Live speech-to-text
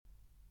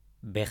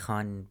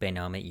بخوان به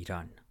نام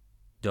ایران،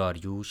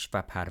 داریوش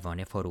و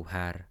پروانه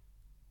فروهر،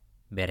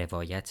 به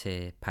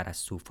روایت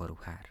پرستو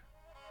فروهر.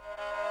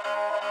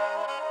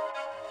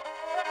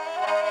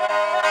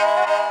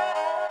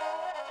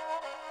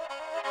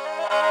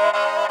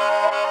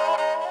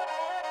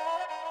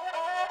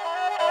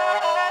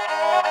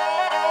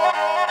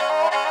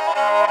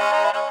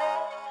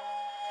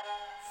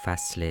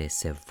 فصل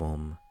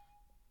سوم،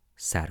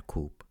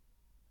 سرکوب،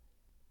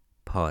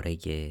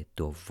 پاره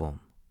دوم.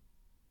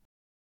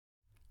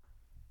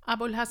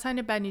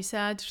 ابوالحسن بنی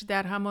صدر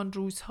در همان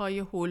روزهای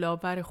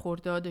هولآور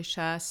خرداد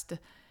 60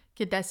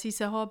 که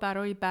دسیسه ها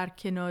برای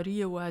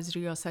برکناری او از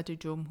ریاست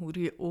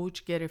جمهوری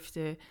اوج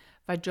گرفته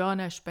و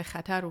جانش به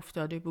خطر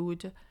افتاده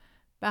بود،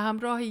 به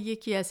همراه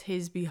یکی از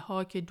حزبی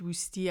ها که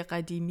دوستی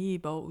قدیمی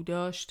با او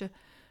داشت،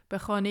 به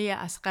خانه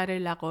اصغر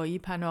لقایی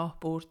پناه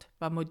برد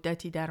و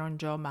مدتی در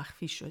آنجا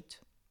مخفی شد.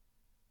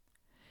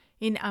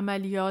 این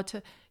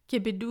عملیات که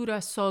به دور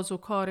از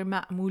سازوکار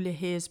معمول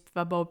حزب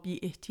و با بی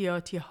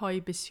احتیاطی های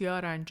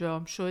بسیار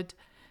انجام شد،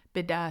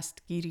 به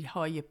دستگیری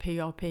های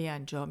پیاپی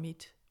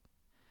انجامید.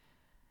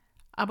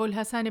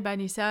 ابوالحسن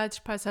بنی صدر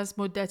پس از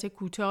مدت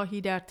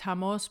کوتاهی در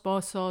تماس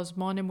با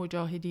سازمان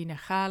مجاهدین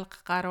خلق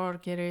قرار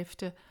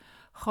گرفت،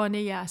 خانه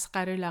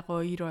اصغر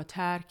لقایی را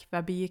ترک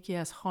و به یکی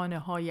از خانه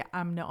های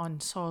امن آن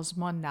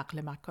سازمان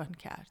نقل مکان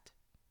کرد.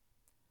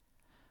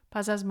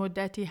 پس از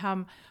مدتی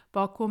هم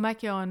با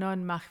کمک آنان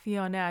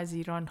مخفیانه از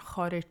ایران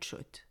خارج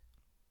شد.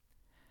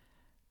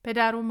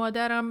 پدر و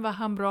مادرم و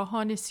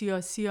همراهان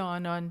سیاسی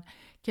آنان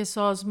که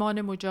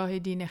سازمان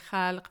مجاهدین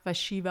خلق و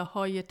شیوه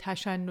های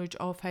تشنج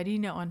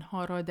آفرین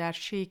آنها را در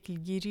شکل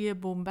گیری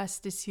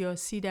بنبست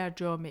سیاسی در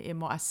جامعه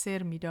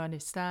مؤثر می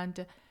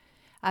دانستند،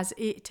 از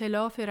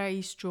ائتلاف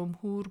رئیس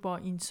جمهور با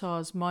این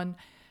سازمان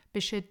به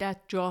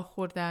شدت جا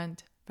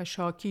خوردند و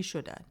شاکی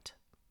شدند.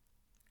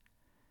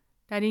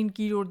 در این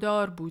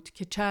گیرودار بود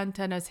که چند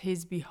تن از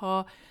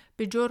حزبی‌ها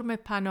به جرم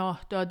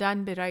پناه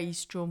دادن به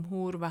رئیس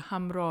جمهور و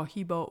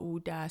همراهی با او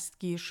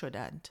دستگیر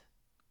شدند.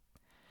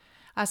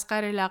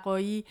 اصغر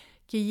لقایی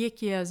که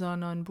یکی از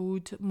آنان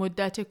بود،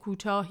 مدت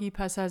کوتاهی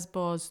پس از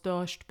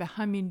بازداشت به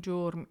همین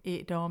جرم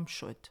اعدام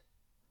شد.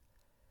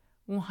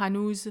 او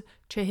هنوز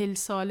 40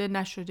 ساله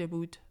نشده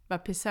بود و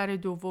پسر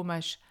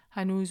دومش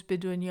هنوز به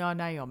دنیا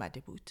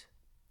نیامده بود.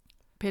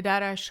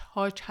 پدرش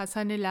حاج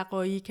حسن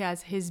لقایی که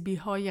از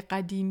حزبی‌های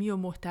قدیمی و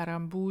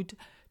محترم بود،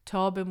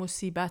 تاب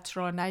مصیبت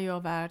را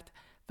نیاورد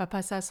و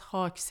پس از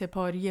خاک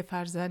سپاری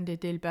فرزند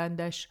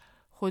دلبندش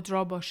خود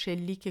را با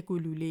شلیک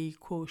گلوله‌ای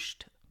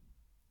کشت.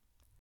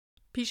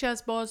 پیش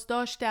از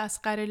بازداشت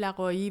اصغر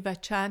لقایی و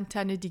چند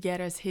تن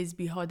دیگر از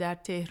حزبی‌ها در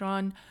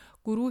تهران،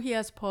 گروهی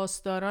از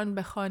پاسداران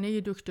به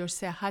خانه دکتر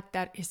صحت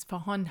در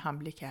اصفهان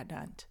حمله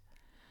کردند.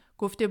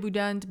 گفته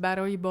بودند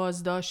برای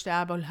بازداشت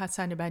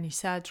ابوالحسن بنی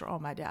صدر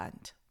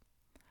آمدند.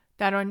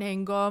 در آن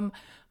هنگام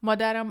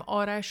مادرم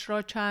آرش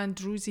را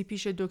چند روزی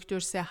پیش دکتر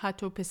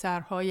صحت و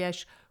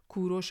پسرهایش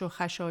کوروش و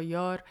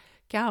خشایار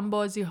که هم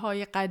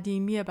بازی‌های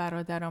قدیمی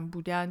برادرم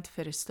بودند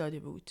فرستاده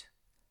بود.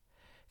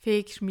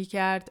 فکر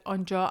می‌کرد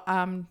آنجا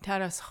امن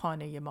تر از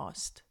خانه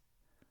ماست.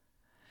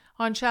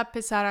 آن شب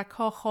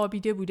پسرک‌ها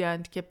خوابیده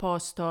بودند که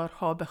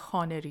پاسدارها به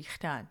خانه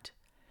ریختند.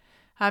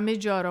 همه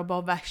جا را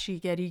با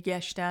وحشیگری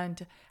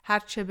گشتند،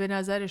 هرچه به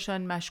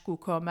نظرشان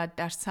مشکوک آمد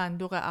در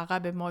صندوق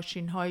عقب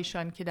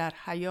ماشین‌هایشان که در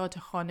حیاط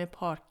خانه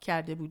پارک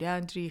کرده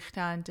بودند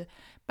ریختند.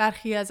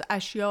 برخی از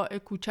اشیاء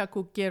کوچک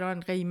و گران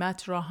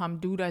قیمت را هم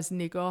دور از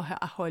نگاه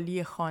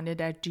اهالی خانه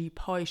در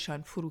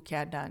جیب‌هایشان فرو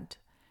کردند،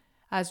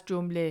 از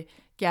جمله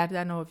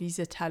گردن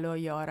آویز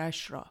طلای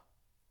آرش را.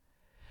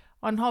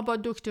 آنها با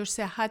دکتر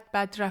صحت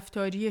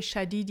بدرفتاری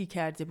شدیدی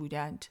کرده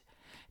بودند.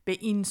 به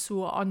این سو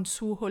و آن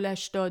سو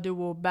هلش داده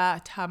و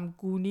بعد هم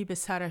گونی به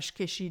سرش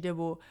کشیده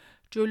و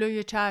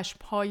جلوی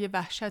چشم‌های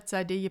وحشت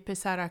زده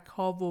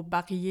پسرک‌ها و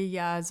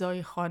بقیه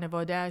اعضای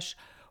خانواده‌اش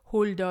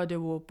هل داده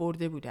و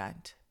برده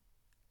بودند.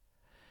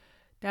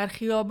 در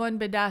خیابان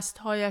به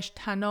دستهایش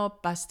طناب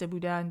بسته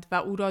بودند و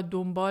او را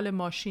دنبال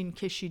ماشین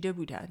کشیده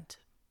بودند.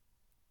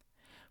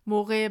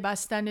 موقع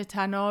بستن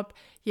طناب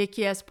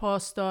یکی از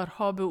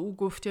پاسدارها به او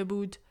گفته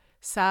بود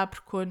صبر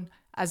کن،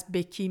 از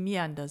بکی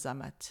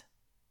اندازمت.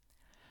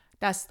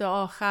 دست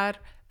آخر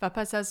و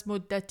پس از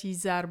مدتی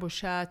ضرب و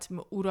شتم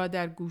او را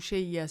در گوشه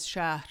ای از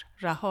شهر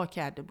رها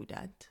کرده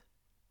بودند.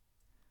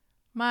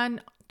 من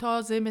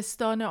تا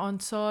زمستان آن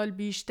سال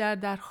بیشتر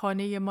در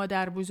خانه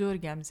مادر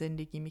بزرگم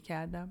زندگی می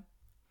کردم.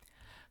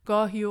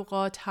 گاهی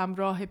اوقات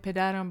همراه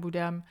پدرم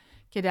بودم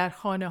که در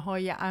خانه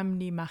های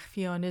امنی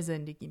مخفیانه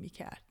زندگی می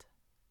کرد.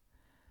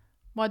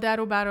 مادر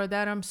و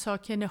برادرم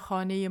ساکن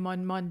خانه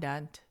من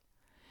ماندند.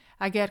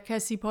 اگر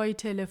کسی پای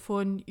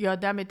تلفن یا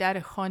دم در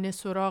خانه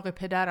سراغ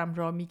پدرم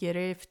را می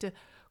گرفت،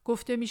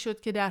 گفته می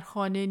شد که در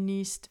خانه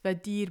نیست و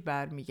دیر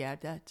برمی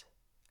گردد.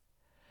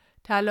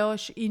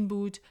 تلاش این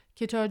بود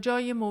که تا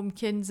جای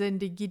ممکن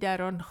زندگی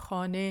در آن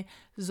خانه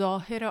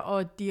ظاهر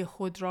عادی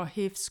خود را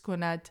حفظ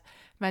کند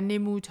و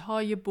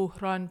نمودهای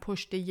بحران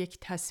پشت یک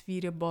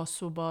تصویر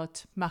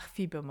باثبات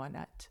مخفی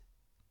بماند.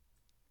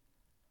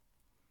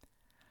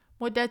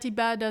 مدتی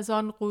بعد از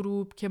آن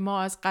غروب که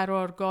ما از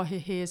قرارگاه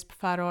حزب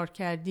فرار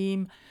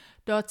کردیم،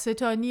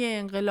 دادستانی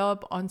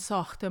انقلاب آن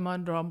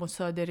ساختمان را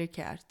مصادره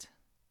کرد.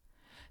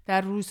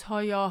 در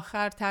روزهای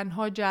آخر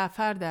تنها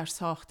جعفر در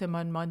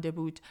ساختمان مانده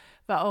بود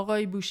و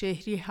آقای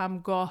بوشهری هم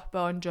گاه به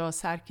آنجا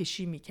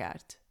سرکشی می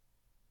کرد.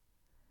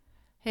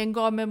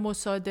 هنگام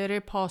مصادره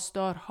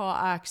پاسدارها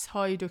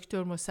عکس‌های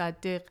دکتر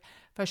مصدق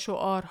و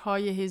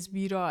شعارهای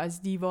حزبی را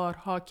از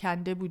دیوارها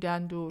کنده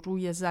بودند و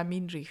روی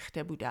زمین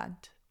ریخته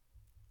بودند.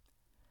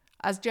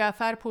 از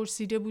جعفر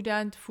پرسیده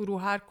بودند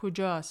فروهر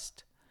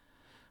کجاست؟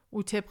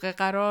 او طبق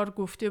قرار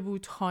گفته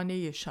بود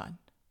خانه‌شان.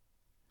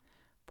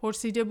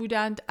 پرسیده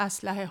بودند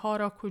اسلحه ها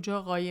را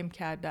کجا قایم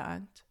کرده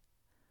اند؟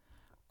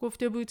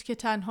 گفته بود که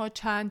تنها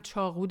چند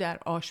چاقو در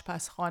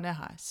آشپزخانه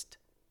هست.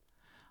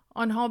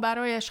 آنها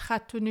برایش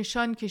خط و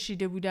نشان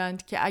کشیده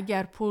بودند که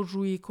اگر پر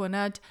رویی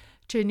کند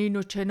چنین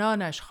و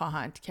چنانش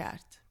خواهند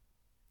کرد.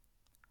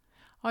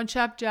 آن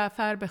شب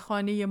جعفر به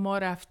خانه ما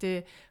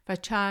رفته و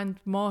چند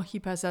ماهی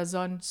پس از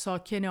آن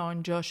ساکن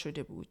آنجا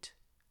شده بود.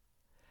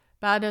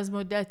 بعد از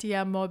مدتی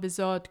اما به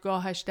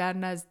زادگاهش در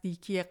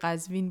نزدیکی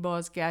قزوین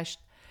بازگشت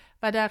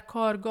و در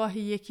کارگاه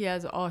یکی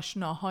از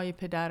آشناهای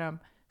پدرم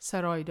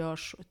سرایدار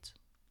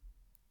شد.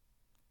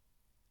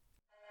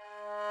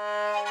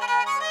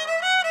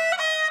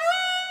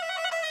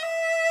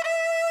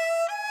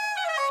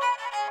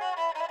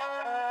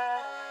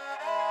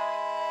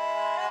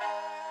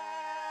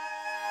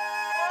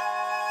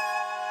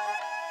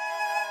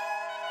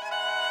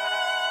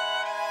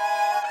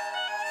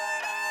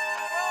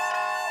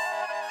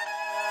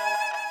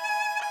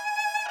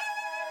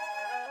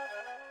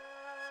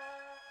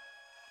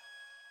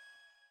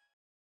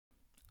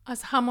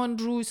 از همان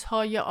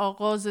روزهای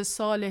آغاز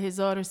سال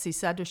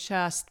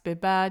 1360 به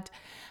بعد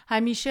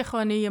همیشه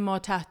خانه ما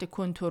تحت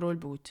کنترل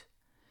بود.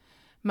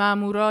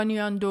 مامورانی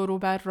آن دور و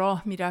بر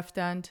راه می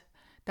رفتند،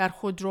 در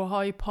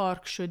خودروهای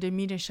پارک شده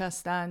می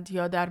نشستند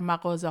یا در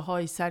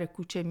مغازه‌های سر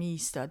کوچه می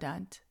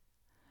ایستادند.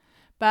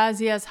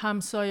 بعضی از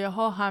همسایه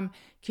ها هم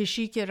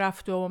کشیک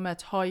رفت و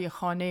آمدهای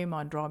خانه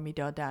من را می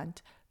دادند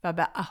و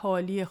به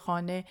اهالی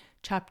خانه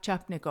چپ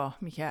چپ نگاه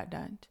می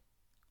کردند.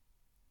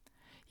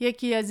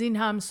 یکی از این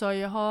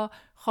همسایه ها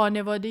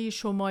خانواده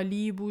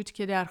شمالی بود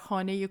که در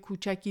خانه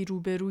کوچکی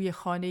روبروی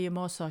خانه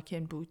ما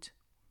ساکن بود.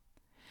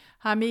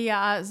 همه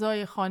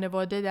اعضای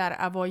خانواده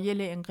در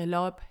اوایل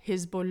انقلاب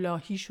حزب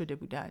اللهی شده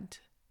بودند.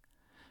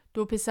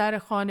 2 پسر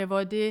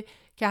خانواده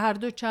که هر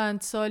دو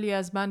چند سالی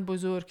از من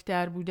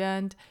بزرگتر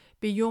بودند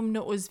به یمن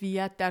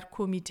عضویت در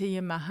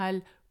کمیته محل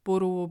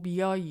برو و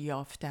بیایی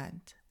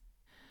یافتند.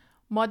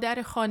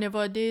 مادر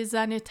خانواده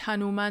زن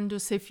تنومند و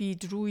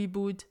سفید روی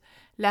بود،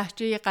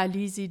 لهجه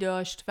غلیظی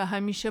داشت و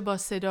همیشه با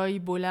صدایی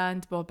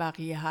بلند با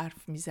بقیه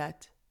حرف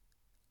می‌زد.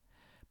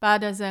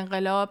 بعد از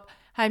انقلاب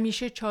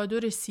همیشه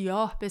چادر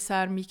سیاه به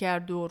سر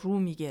می‌کرد و رو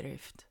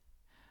می‌گرفت.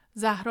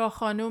 زهرا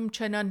خانم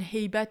چنان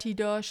هیبتی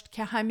داشت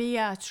که همه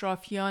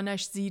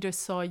اطرافیانش زیر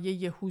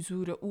سایه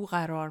حضور او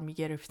قرار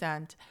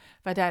می‌گرفتند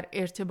و در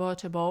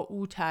ارتباط با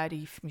او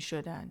تعریف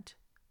می‌شدند.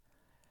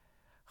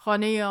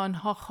 خانه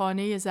آنها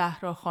خانه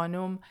زهرا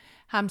خانم،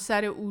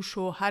 همسر او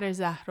شوهر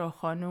زهرا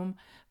خانم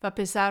و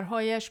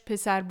پسرهایش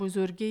پسر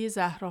بزرگه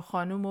زهرا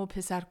خانم و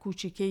پسر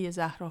کوچیکه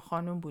زهرا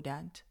خانم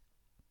بودند.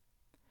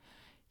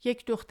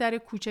 یک دختر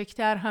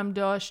کوچکتر هم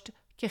داشت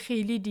که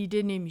خیلی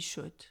دیده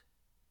نمی‌شد.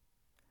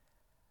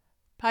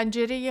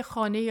 پنجره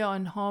خانه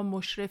آنها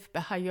مشرف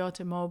به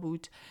حیاط ما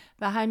بود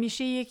و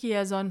همیشه یکی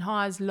از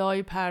آنها از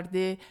لای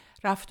پرده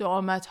رفت و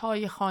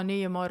آمدهای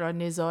خانه ما را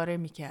نظاره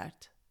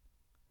می‌کرد.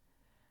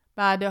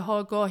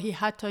 بعدها گاهی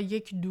حتی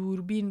یک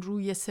دوربین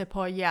روی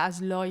سپایه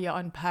از لای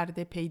آن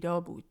پرده پیدا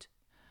بود.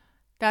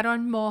 در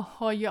آن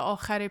ماه‌های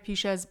آخر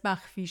پیش از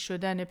مخفی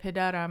شدن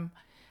پدرم،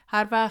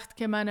 هر وقت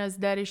که من از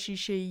در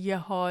شیشه‌ای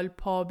حال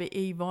پا به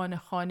ایوان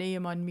خانه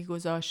من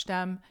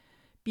می‌گذاشتم،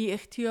 بی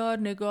اختیار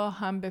نگاه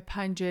هم به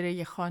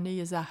پنجره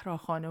خانه زهرا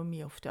خانم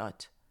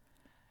می‌افتاد.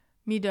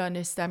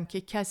 می‌دانستم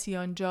که کسی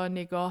آنجا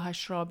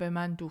نگاهش را به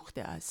من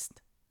دوخته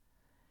است.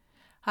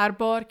 هر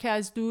بار که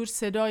از دور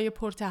صدای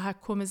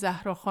پرتحکم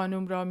زهرا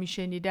خانم را می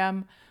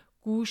شنیدم،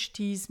 گوش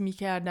تیز می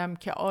کردم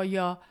که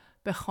آیا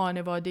به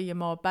خانواده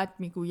ما بد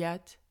می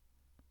گوید؟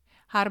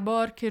 هر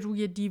بار که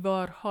روی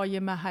دیوارهای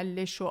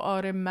محله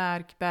شعار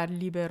مرگ بر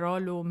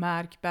لیبرال و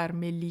مرگ بر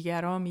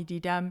ملیگرا می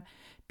دیدم،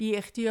 بی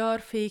اختیار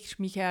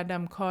فکر می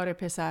کردم کار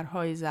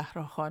پسرهای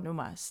زهرا خانم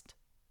است.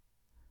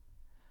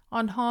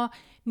 آنها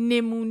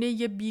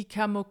نمونه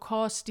بیکم و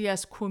کاستی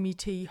از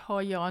کمیته‌ای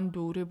های آن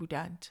دوره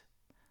بودند.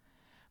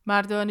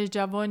 مردان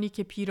جوانی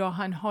که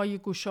پیراهن‌های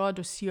گشاد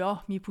و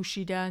سیاه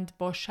می‌پوشیدند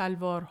با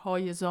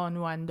شلوارهای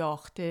زانو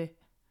انداخته،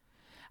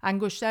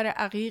 انگشتر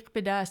عقیق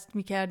به دست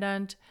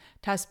می‌کردند،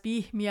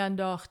 تسبیح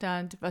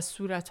می‌انداختند و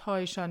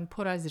صورت‌هایشان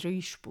پر از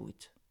ریش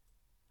بود.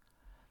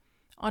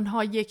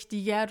 آنها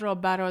یکدیگر را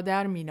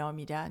برادر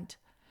می‌نامیدند،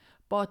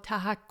 با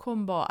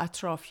تحکم با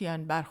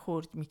اطرافیان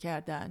برخورد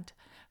می‌کردند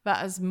و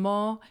از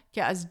ما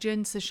که از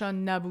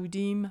جنسشان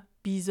نبودیم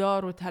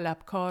بیزار و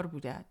طلبکار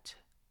بودند.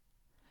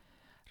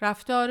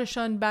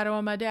 رفتارشان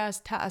برآمده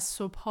از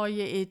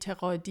تعصب‌های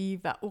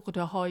اعتقادی و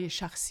عقده‌های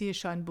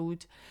شخصیشان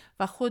بود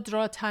و خود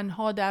را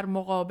تنها در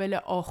مقابل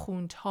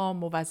آخوندها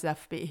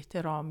موظف به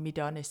احترام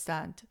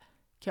می‌دانستند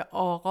که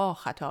آقا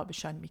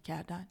خطابشان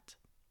می‌کردند.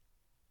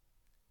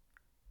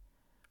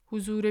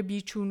 حضور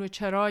بیچون و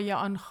چرای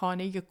آن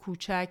خانه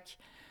کوچک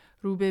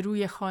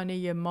روبروی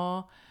خانه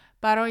ما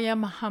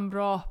برایم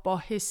همراه با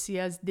حسی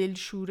از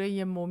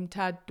دلشوره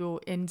ممتد و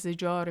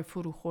انزجار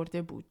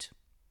فروخورده بود.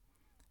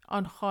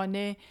 آن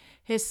خانه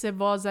حس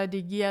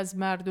وازدگی از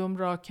مردم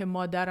را که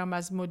مادرم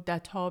از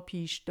مدتها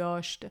پیش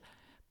داشت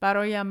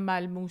برایم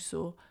ملموس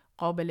و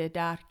قابل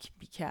درک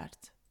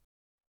می‌کرد.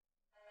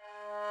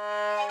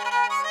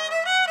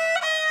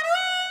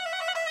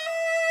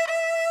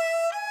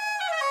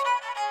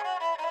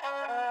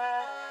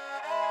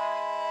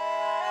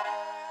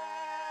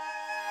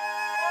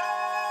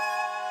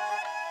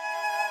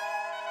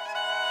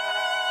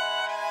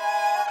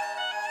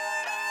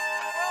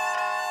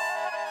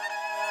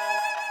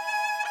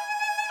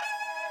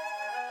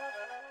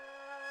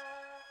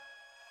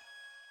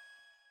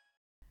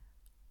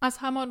 از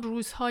همان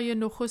روزهای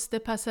نخست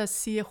پس از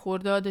 30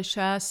 خرداد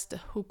 60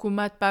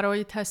 حکومت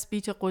برای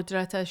تثبیت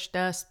قدرتش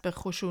دست به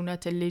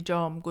خشونت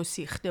لجام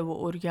گسیخته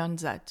و عریان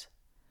زد.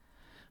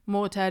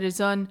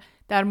 معترضان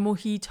در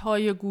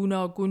محیطهای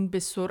گوناگون به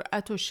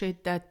سرعت و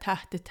شدت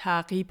تحت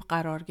تعقیب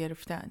قرار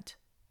گرفتند.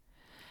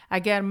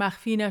 اگر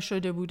مخفی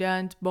نشده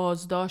بودند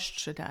بازداشت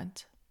شدند.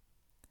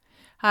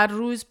 هر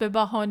روز به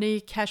بهانه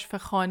کشف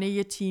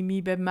خانه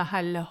تیمی به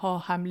محله ها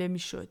حمله می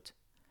شد.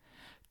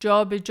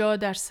 جا به جا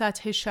در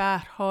سطح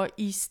شهرها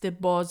ایست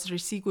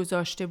بازرسی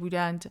گذاشته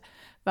بودند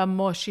و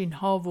ماشین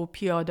ها و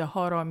پیاده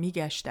ها را می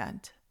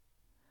گشتند.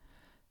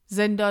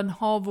 زندان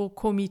ها و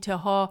کمیته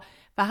ها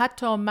و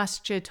حتی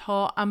مسجد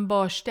ها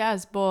انباشته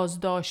از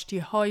بازداشتی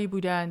هایی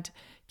بودند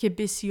که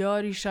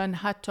بسیاریشان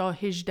حتی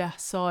 18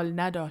 سال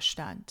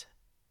نداشتند.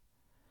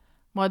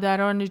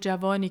 مادران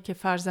جوانی که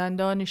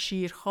فرزندان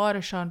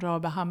شیرخوارشان را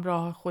به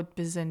همراه خود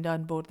به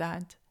زندان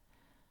بردند.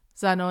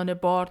 زنان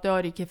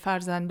بارداری که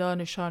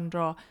فرزندانشان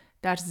را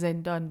در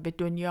زندان به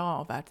دنیا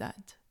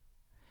آوردند.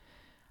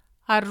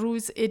 هر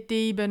روز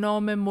عده‌ای به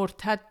نام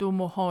مرتد و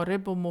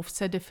محارب و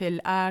مفسد فی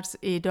الارض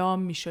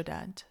اعدام می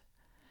شدند.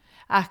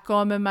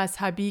 احکام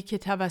مذهبی که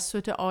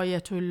توسط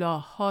آیت الله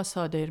ها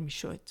صادر می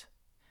شد.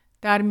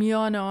 در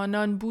میان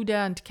آنان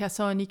بودند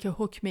کسانی که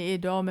حکم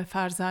اعدام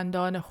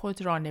فرزندان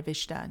خود را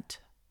نوشتند.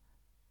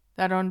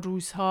 در آن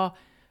روزها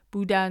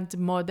بودند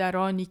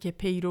مادرانی که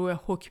پیرو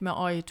حکم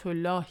آیت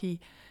اللهی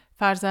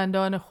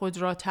فرزندان خود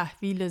را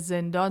تحویل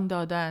زندان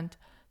دادند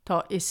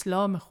تا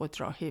اسلام خود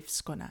را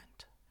حفظ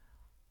کنند.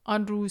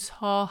 آن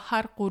روزها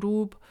هر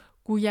غروب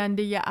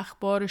گوینده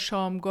اخبار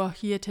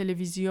شامگاهی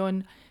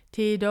تلویزیون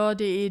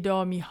تعداد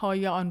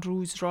اعدامی‌های آن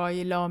روز را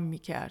اعلام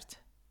می‌کرد.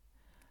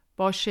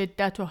 با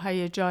شدت و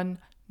هیجان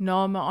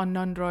نام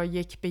آنان را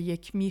یک به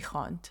یک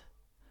می‌خواند.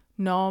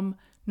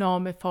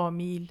 نام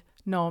فامیل،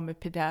 نام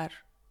پدر.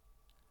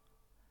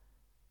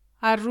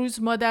 هر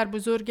روز مادر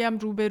بزرگم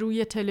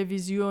روبروی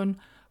تلویزیون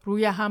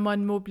روی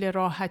همان مبل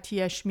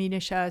راحتیش می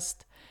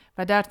نشست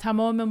و در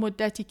تمام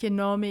مدتی که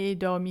نام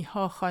اعدامی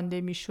ها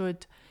خوانده می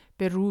شد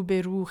به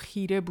رو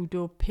خیره بود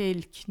و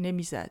پلک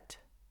نمی زد.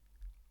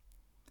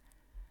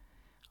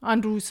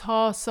 آن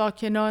روزها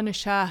ساکنان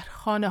شهر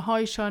خانه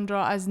هایشان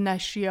را از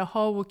نشریه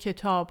ها و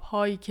کتاب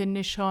هایی که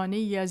نشانه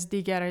ای از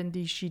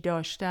دگراندیشی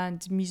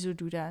داشتند می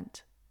زدودند.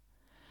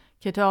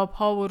 کتاب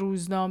ها و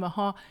روزنامه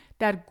ها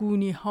در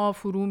گونی ها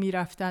فرو می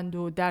رفتند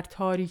و در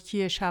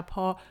تاریکی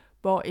شبها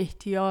با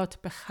احتیاط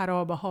به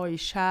خرابه های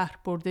شهر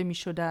برده می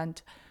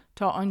شدند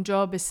تا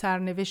آنجا به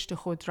سرنوشت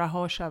خود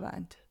رها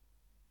شوند.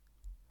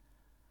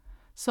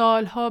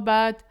 سالها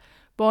بعد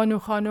بانو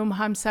خانم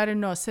همسر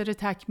ناصر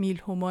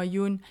تکمیل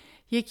همایون،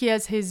 یکی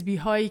از حزبی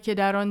هایی که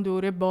در آن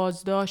دوره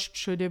بازداشت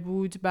شده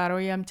بود،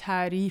 برایم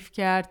تعریف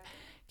کرد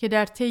که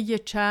در طی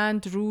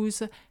چند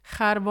روز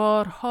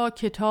خروارها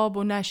کتاب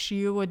و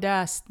نشریه و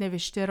دست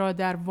نوشته را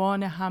در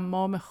وان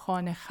حمام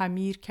خانه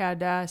خمیر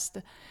کرده است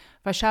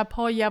و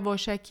شبها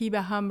یواشکی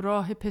به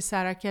همراه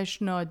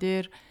پسرکش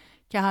نادر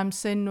که هم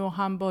سن و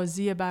هم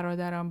بازی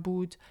برادرم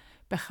بود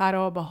به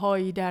خرابه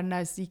هایی در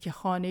نزدیک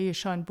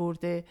خانهشان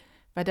برده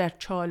و در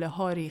چاله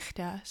ها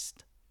ریخته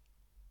است.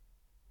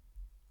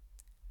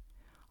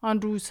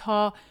 آن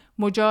روزها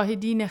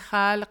مجاهدین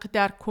خلق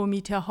در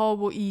کمیته ها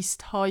و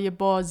ایست های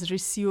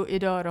بازرسی و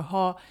اداره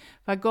ها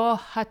و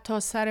گاه حتی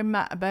سر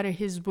معبر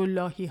حزب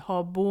اللهی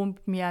ها بمب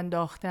می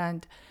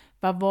انداختند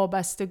و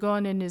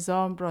وابستگان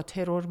نظام را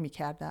ترور می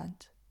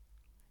کردند.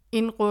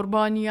 این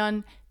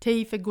قربانیان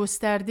طیف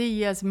گسترده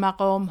ای از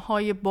مقام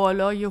های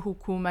بالای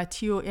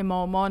حکومتی و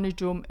امامان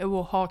جمعه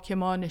و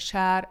حاکمان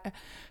شرع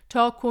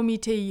تا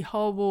کمیته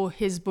ها و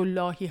حزب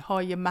اللهی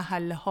های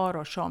محله ها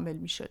را شامل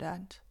می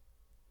شدند.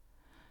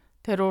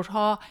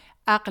 ترورها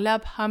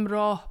اغلب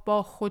همراه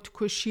با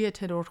خودکشی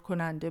ترور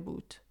کننده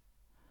بود.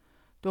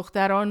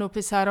 دختران و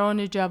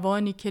پسران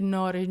جوانی که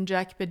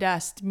نارنجک به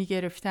دست می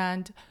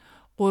گرفتند،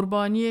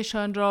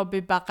 قربانیشان را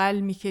به بغل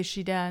می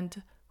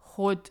کشیدند،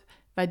 خود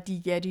و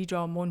دیگری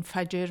را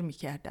منفجر می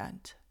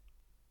کردند.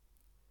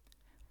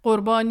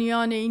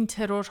 قربانیان این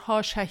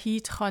ترورها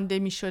شهید خوانده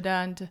می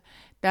شدند،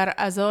 در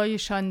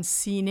عزایشان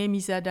سینه می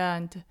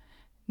زدند،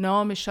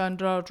 نامشان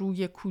را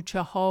روی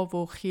کوچه ها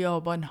و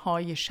خیابان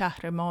های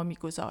شهر ما می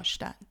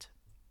گذاشتند.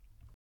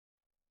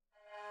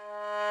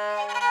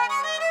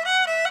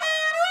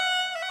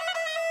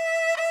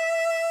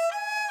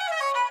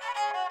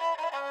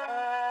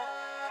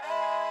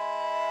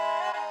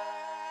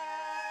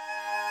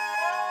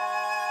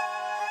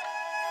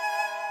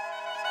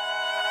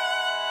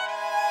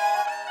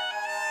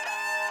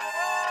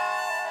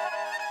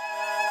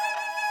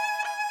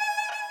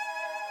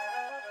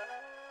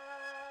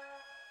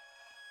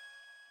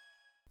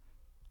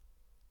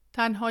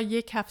 تنها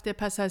 1 هفته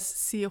پس از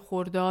 30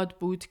 خرداد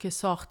بود که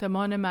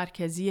ساختمان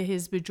مرکزی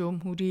حزب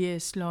جمهوری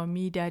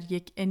اسلامی در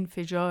یک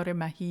انفجار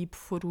مهیب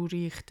فرو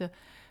ریخت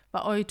و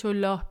آیت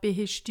الله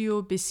بهشتی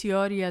و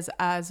بسیاری از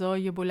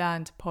اعضای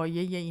بلند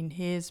پایه این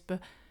حزب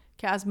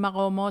که از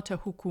مقامات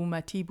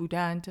حکومتی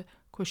بودند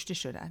کشته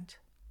شدند.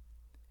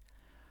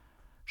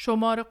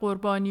 شمار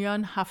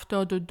قربانیان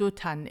 72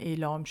 تن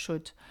اعلام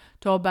شد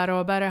تا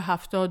برابر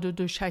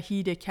 72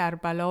 شهید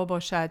کربلا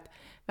باشد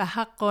و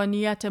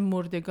حقانیت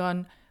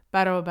مردگان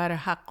برابر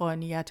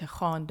حقانیت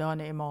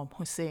خاندان امام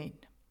حسین.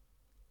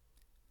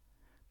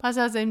 پس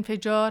از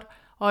انفجار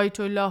آیت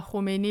الله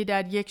خمینی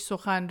در یک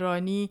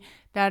سخنرانی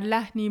در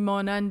لحنی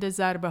مانند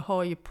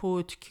ضربه‌های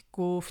پتک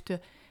گفت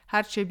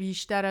هرچه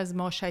بیشتر از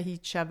ما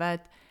شهید شود،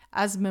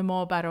 عزم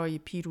ما برای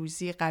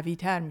پیروزی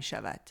قوی‌تر می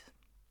شود.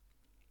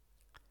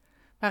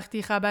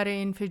 وقتی خبر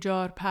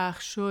انفجار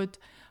پخش شد،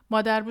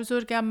 مادر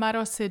بزرگم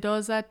مرا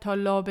صدا زد تا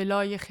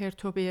لابلای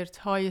خرت و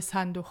پرت‌های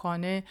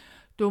صندوقخانه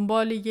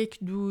دنبال یک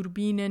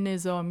دوربین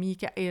نظامی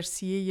که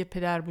ارثیه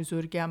پدر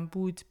بزرگم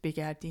بود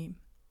بگردیم.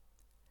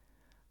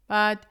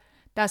 بعد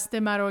دست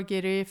مرا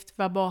گرفت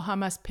و با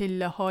هم از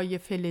پله‌های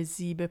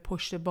فلزی به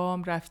پشت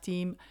بام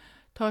رفتیم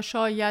تا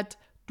شاید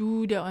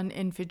دود آن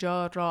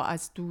انفجار را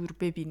از دور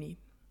ببینیم.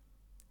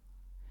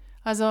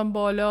 از آن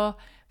بالا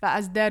و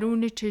از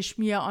درون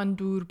چشمی آن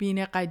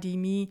دوربین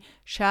قدیمی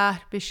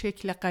شهر به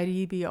شکل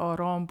غریبی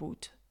آرام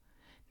بود.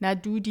 نه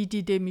دودی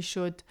دیده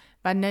میشد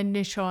و نه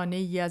نشانه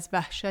ای از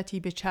وحشتی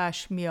به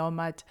چشم می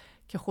آمد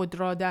که خود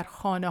را در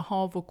خانه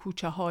ها و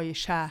کوچه های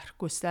شهر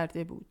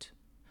گسترده بود.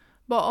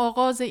 با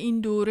آغاز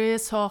این دوره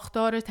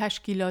ساختار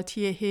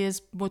تشکیلاتی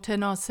حزب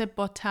متناسب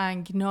با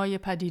تنگنای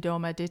پدید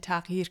آمده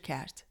تغییر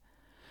کرد.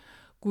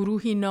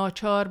 گروهی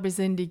ناچار به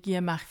زندگی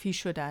مخفی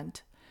شدند.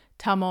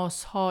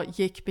 تماس‌ها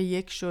 1 به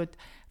 1 شد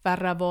و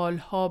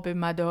روال‌ها به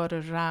مدار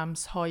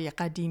رمزهای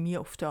قدیمی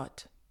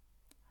افتاد.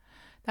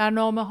 در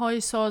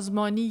نامه‌های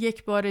سازمانی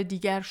یک بار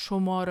دیگر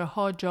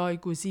شماره‌ها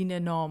جایگزین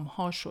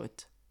نام‌ها شد.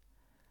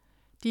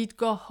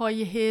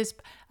 دیدگاه‌های حزب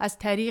از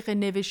طریق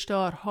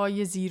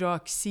نوشتارهای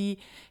زیراکسی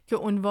که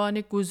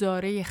عنوان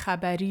گزاره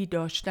خبری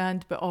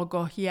داشتند به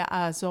آگاهی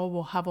اعضا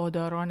و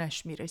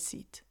هوادارانش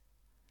می‌رسید.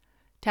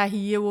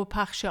 تهیه و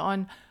پخش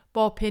آن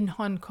با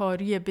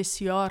پنهانکاری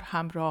بسیار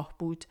همراه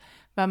بود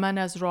و من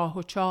از راه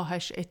و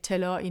چاهش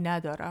اطلاعی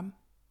ندارم.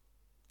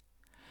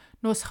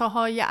 نسخه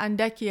های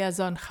اندکی از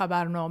آن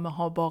خبرنامه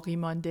ها باقی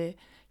مانده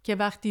که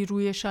وقتی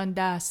رویشان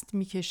دست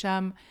می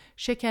کشم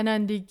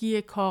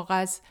شکنندگی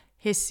کاغذ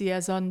حسی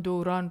از آن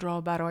دوران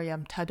را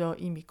برایم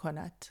تداعی می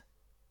کند.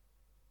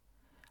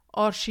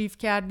 آرشیو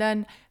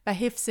کردن و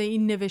حفظ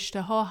این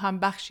نوشته ها هم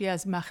بخشی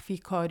از مخفی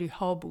کاری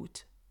ها بود.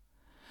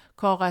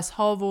 کاغذ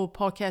ها و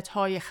پاکت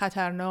های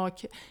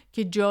خطرناک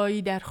که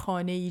جایی در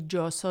خانه‌ای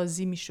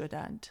جاسازی می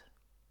شدند.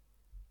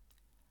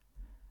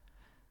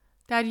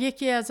 در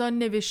یکی از آن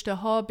نوشته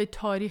ها به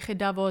تاریخ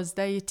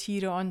 12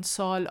 تیر آن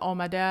سال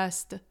آمده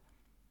است: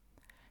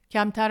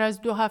 کمتر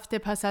از 2 هفته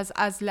پس از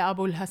عزل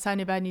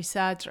ابوالحسن بنی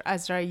صدر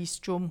از رئیس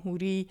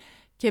جمهوری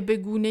که به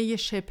گونه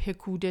شبه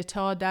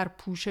کودتا در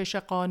پوشش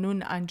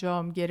قانون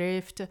انجام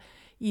گرفت،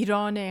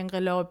 ایران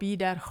انقلابی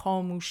در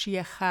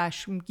خاموشی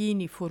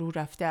خشمگینی فرو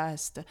رفته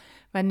است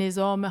و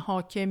نظام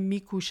حاکم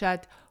می‌کوشد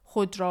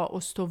خود را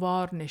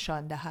استوار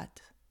نشان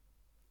دهد.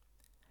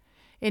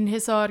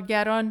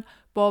 انحصارگران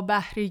با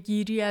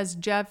بهره‌گیری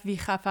از جوی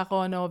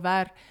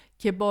خفقان‌آور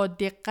که با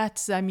دقت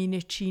زمین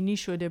چینی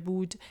شده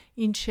بود،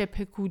 این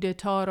شبه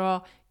کودتا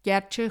را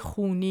گرچه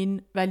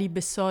خونین ولی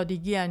به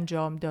سادگی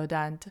انجام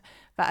دادند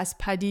و از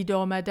پدید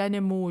آمدن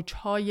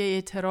موج‌های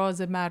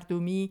اعتراض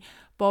مردمی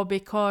با به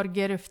کار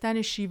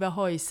گرفتن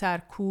شیوه‌های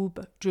سرکوب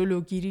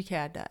جلوگیری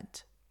کردند.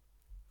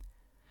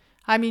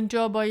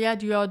 همینجا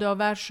باید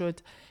یادآور شد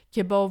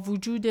که با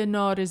وجود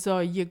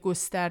نارضایی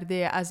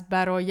گسترده از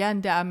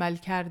برآیند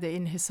عملکرد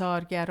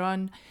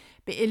انحصارگران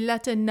به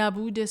علت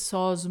نبود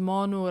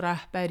سازمان و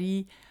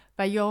رهبری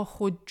و یا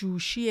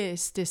خودجوشی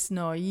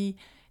استثنایی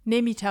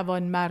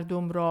نمیتوان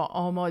مردم را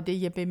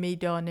آماده به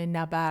میدان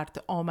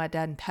نبرد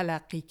آمدن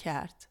تلقی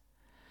کرد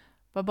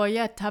و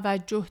باید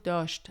توجه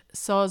داشت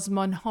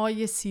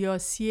سازمان‌های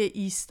سیاسی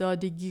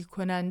ایستادگی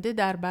کننده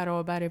در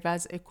برابر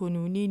وضع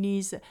کنونی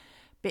نیز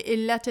به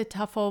علت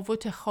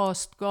تفاوت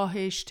خاستگاه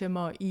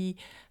اجتماعی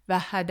و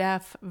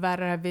هدف و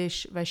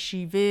روش و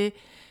شیوه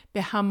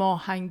به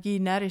هماهنگی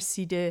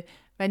نرسیده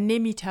و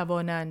نمی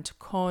توانند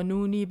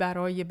کانونی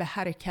برای به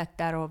حرکت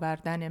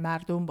درآوردن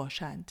مردم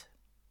باشند.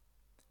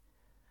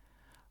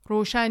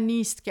 روشن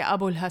نیست که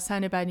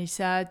ابوالحسن بنی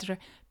صدر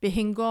به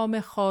هنگام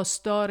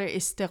خواستار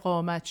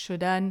استقامت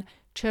شدن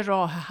چه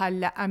راه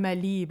حل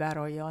عملی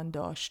برای آن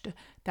داشت،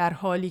 در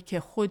حالی که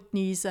خود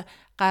نیز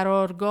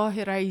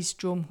قرارگاه رئیس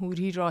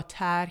جمهوری را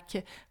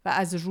ترک و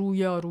از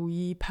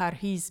رویارویی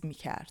پرهیز می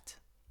کرد.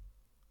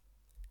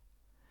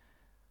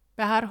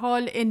 به هر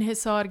حال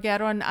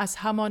انحصارگران از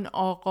همان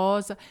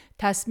آغاز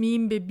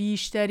تصمیم به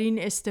بیشترین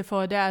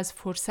استفاده از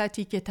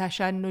فرصتی که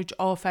تشنج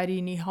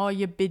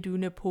آفرینی‌های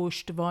بدون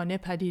پشتوانه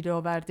پدید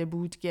آورده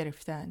بود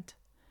گرفتند.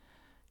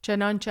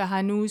 چنانچه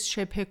هنوز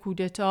شبه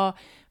کودتا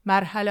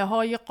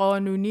مرحله‌های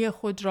قانونی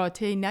خود را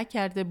طی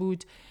نکرده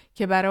بود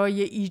که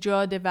برای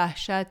ایجاد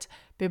وحشت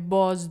به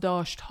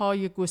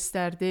بازداشت‌های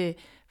گسترده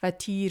و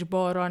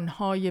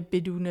تیرباران‌های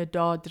بدون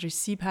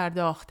دادرسی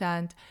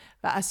پرداختند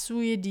و از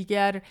سوی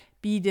دیگر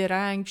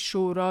بیدرنگ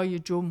شورای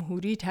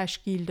جمهوری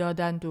تشکیل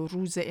دادند و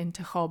روز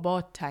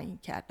انتخابات تعیین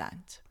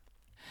کردند.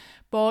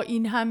 با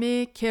این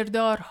همه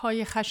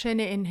کردارهای خشن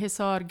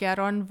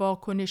انحصارگران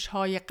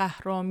واکنش‌های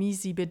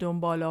قهرآمیزی به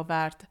دنبال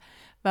آورد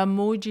و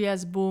موجی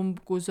از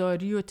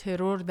بمبگذاری و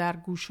ترور در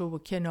گوشه و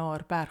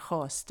کنار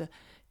برخاست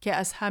که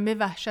از همه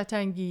وحشت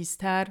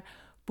انگیزتر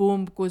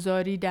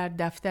بمبگذاری در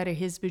دفتر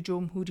حزب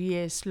جمهوری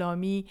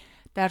اسلامی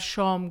در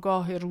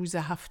شامگاه روز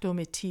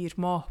 7 تیر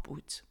ماه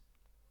بود.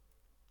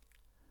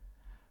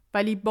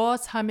 ولی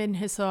باز هم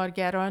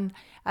انحصارگران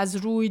از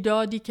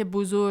رویدادی که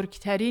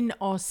بزرگترین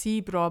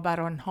آسیب را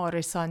بر آنها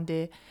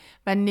رسانده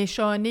و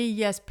نشانه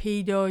ای از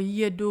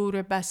پیدایی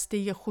دور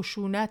بسته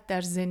خشونت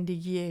در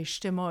زندگی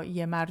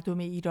اجتماعی مردم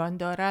ایران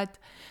دارد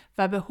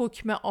و به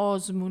حکم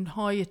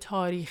آزمون‌های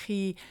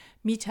تاریخی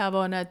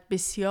می‌تواند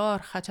بسیار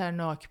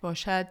خطرناک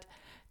باشد،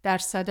 در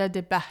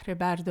صدد بهره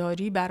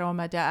برداری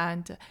برآمده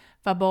اند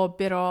و با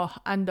به راه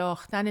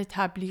انداختن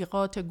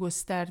تبلیغات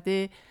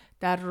گسترده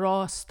در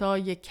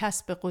راستای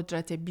کسب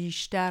قدرت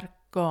بیشتر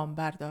گام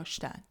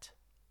برداشتند.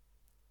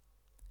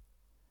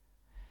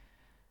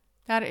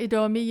 در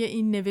ادامه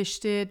این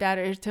نوشته در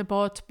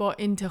ارتباط با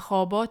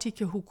انتخاباتی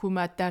که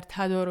حکومت در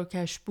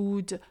تدارکش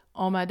بود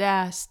آمده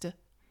است: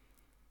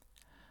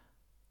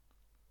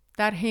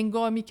 در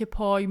هنگامی که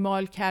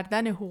پایمال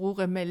کردن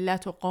حقوق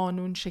ملت و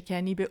قانون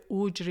شکنی به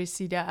اوج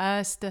رسیده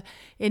است،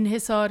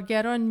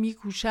 انحصارگران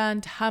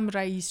می‌کوشند هم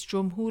رئیس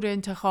جمهور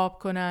انتخاب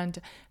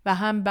کنند و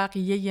هم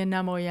بقیه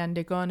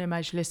نمایندگان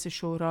مجلس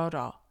شورا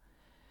را.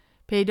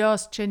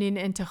 پیداست چنین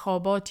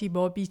انتخاباتی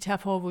با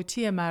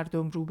بی‌تفاوتی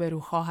مردم روبرو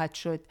خواهد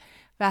شد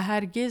و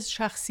هرگز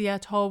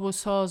شخصیت‌ها و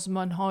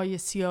سازمان‌های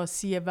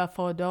سیاسی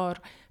وفادار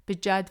به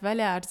جدول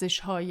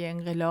ارزش‌های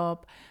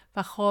انقلاب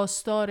و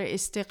خواستار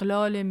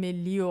استقلال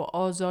ملی و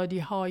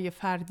آزادی‌های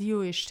فردی و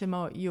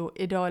اجتماعی و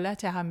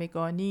عدالت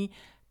همگانی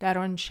در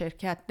آن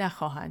شرکت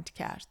نخواهند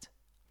کرد.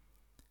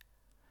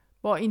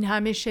 با این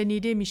همه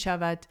شنیده می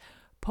شود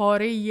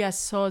پاره ای از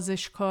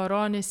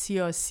سازشکاران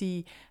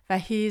سیاسی و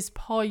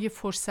حزب‌های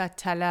فرصت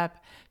طلب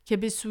که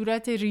به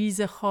صورت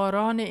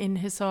ریزخواران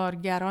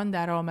انحصارگران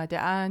در آمده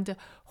اند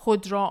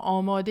خود را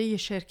آماده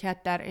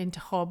شرکت در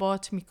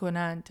انتخابات می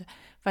کنند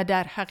و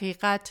در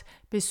حقیقت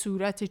به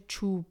صورت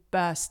چوب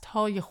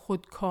بست‌های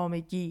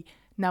خودکامگی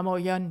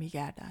نمایان می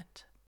گردند.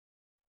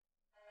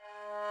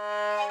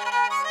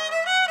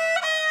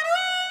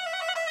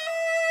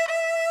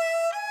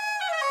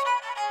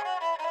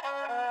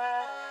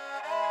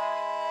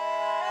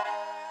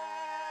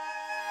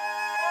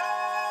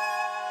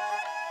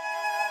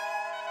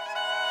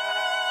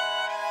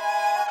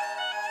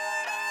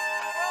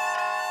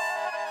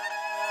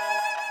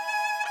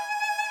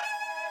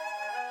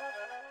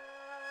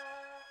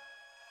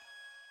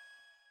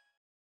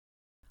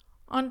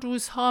 آن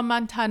روزها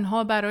من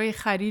تنها برای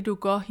خرید و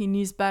گاهی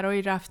نیز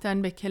برای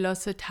رفتن به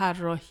کلاس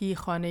طراحی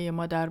خانه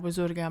مادر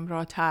بزرگم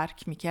را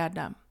ترک می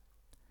کردم.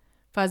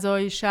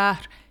 فضای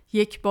شهر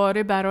یک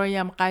باره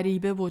برایم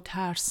غریبه و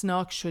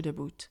ترسناک شده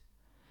بود.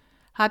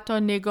 حتی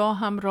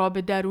نگاهم را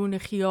به درون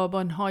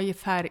خیابان‌های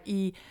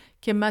فرعی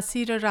که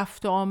مسیر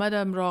رفت و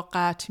آمدم را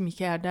قطع می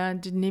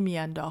کردند نمی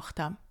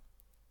انداختم.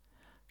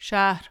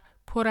 شهر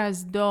پر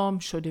از دام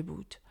شده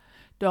بود.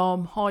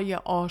 دام‌های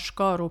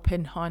آشکار و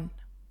پنهان.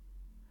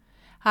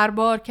 هر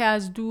بار که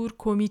از دور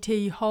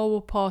کمیته‌ای ها و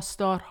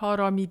پاسدارها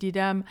را می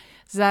دیدم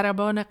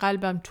ضربان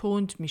قلبم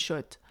تند می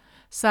شد.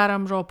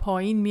 سرم را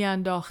پایین می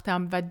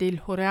انداختم و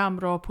دلهره‌ام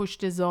را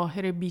پشت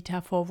ظاهر بی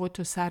تفاوت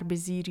و سر به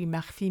زیری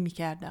مخفی می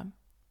کردم.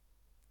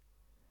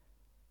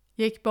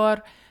 یک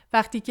بار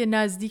وقتی که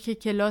نزدیک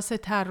کلاس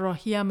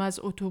طراحیم از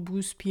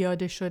اتوبوس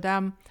پیاده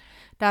شدم،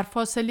 در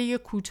فاصله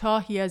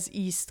کوتاهی از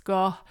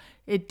ایستگاه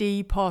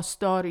عده‌ای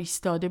پاسدار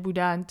ایستاده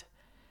بودند.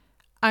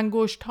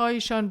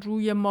 انگشت‌هایشان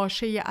روی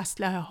ماشه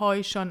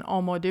اسلحه‌هایشان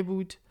آماده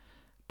بود.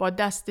 با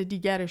دست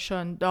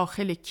دیگرشان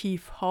داخل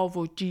کیف‌ها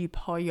و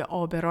جیب‌های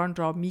آبران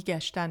را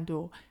می‌گشتند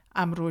و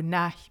امر و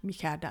نهی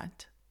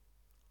می‌کردند.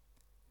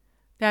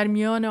 در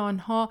میان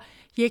آنها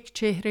یک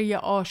چهره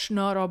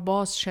آشنا را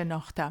باز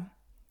شناختم.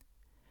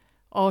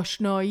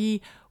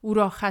 آشنایی او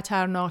را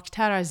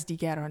خطرناکتر از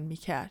دیگران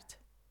می‌کرد.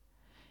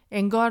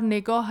 انگار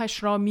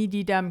نگاهش را می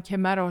دیدم که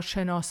مرا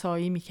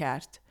شناسایی می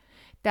کرد.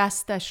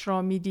 دستش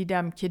را می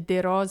دیدم که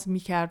دراز می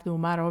کرد و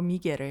مرا می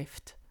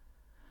گرفت.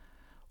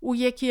 او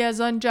یکی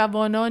از آن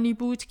جوانانی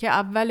بود که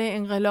اول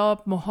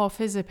انقلاب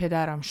محافظ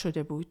پدرم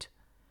شده بود.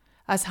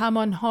 از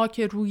همانها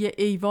که روی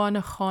ایوان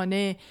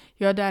خانه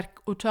یا در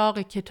اتاق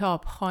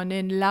کتاب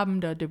خانه لم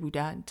داده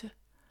بودند.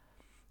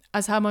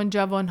 از همان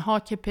جوانها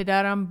که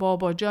پدرم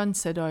بابا جان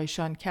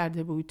صدایشان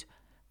کرده بود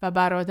و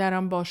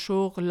برادرم با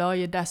شوق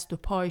لای دست و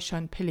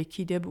پایشان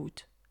پلکیده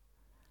بود.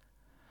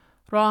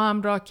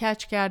 راهم را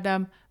کج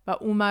کردم و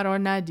او مرا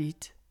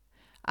ندید.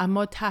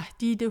 اما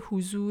تهدید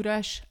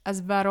حضورش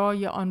از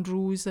ورای آن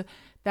روز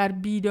در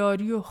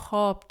بیداری و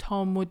خواب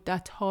تا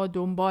مدتها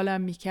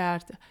دنبالم می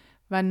کرد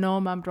و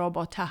نامم را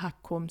با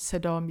تحکم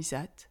صدا می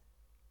زد.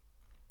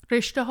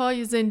 رشته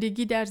های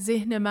زندگی در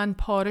ذهن من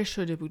پاره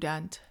شده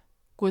بودند.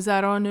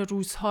 گذران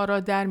روزها را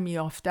در می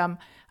یافتم،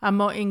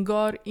 اما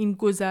انگار این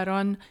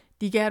گذران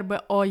دیگر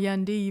به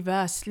آینده‌ای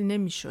وصل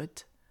نمی شد.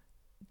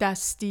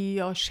 دستی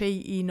یا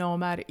شیئی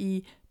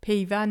نامرئی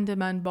پیوند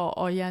من با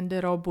آینده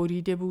را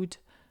بریده بود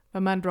و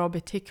من را به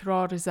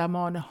تکرار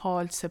زمان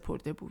حال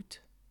سپرده بود.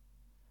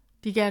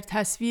 دیگر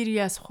تصویری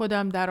از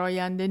خودم در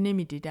آینده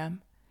نمی دیدم.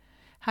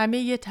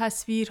 همه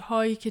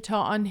تصویرهایی که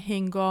تا آن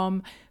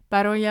هنگام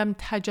برایم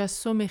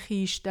تجسم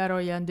خیش در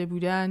آینده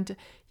بودند،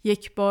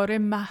 یک باره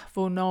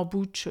محو و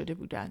نابود شده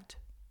بودند.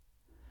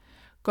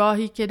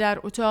 گاهی که در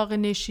اتاق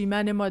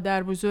نشیمن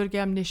مادر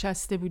بزرگم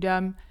نشسته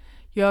بودم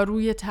یا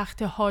روی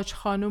تخت حاج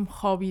خانم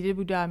خوابیده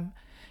بودم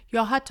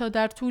یا حتی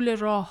در طول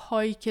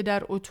راه‌هایی که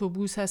در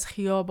اتوبوس از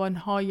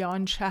خیابان‌های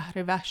آن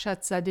شهر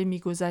وحشت زده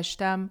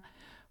می‌گذشتم،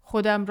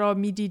 خودم را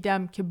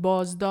می‌دیدم که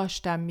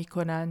بازداشتم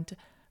می‌کنند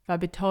و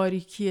به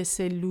تاریکی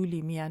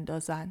سلولی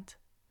می‌اندازند.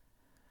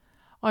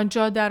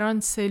 آنجا در آن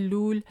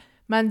سلول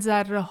من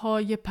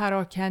ذره‌های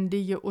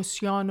پراکنده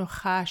عصیان و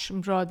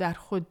خشم را در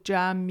خود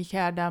جمع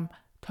می‌کردم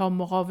تا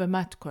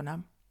مقاومت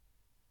کنم.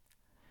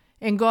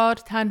 انگار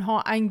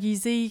تنها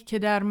انگیزه‌ای که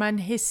در من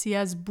حسی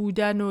از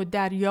بودن و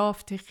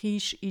دریافت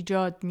خیش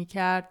ایجاد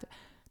می‌کرد،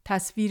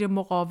 تصویر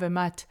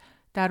مقاومت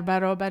در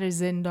برابر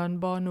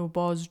زندانبان و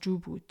بازجو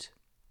بود.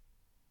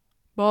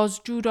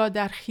 بازجو را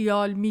در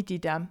خیال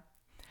می‌دیدم.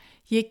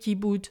 یکی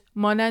بود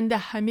مانند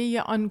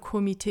همه آن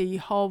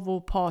کمیته‌ها و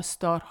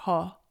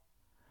پاسدارها.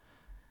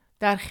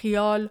 در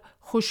خیال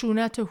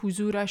خشونت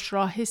حضورش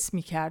را حس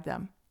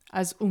می‌کردم.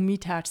 از او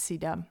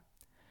می‌ترسیدم.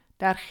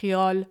 در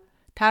خیال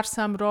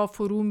ترسم را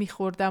فرو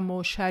می‌خوردم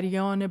و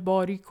شریان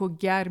باریک و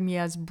گرمی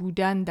از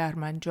بودن در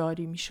من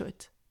جاری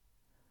می‌شد.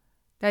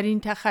 در این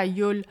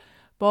تخیل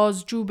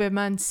بازجو به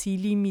من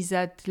سیلی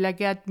می‌زد،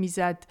 لگد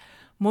می‌زد،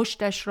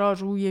 مشتش را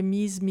روی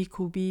میز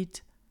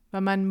می‌کوبید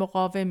و من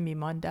مقاوم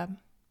می‌ماندم.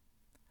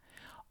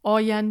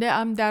 آینده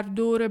ام در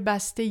دور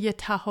بسته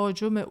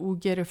تهاجم او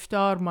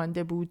گرفتار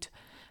مانده بود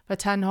و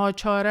تنها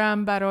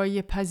چاره‌ام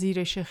برای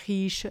پذیرش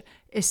خیش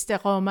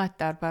استقامت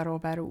در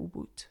برابر او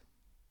بود.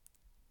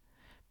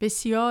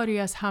 بسیاری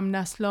از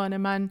همنسلان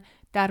من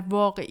در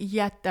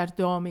واقعیت در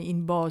دام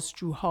این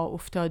بازجوها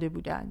افتاده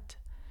بودند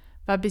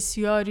و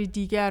بسیاری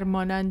دیگر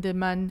مانند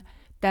من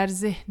در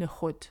ذهن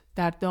خود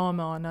در دام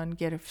آنان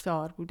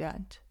گرفتار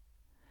بودند.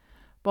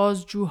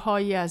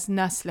 بازجوهایی از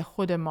نسل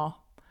خود ما،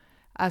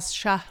 از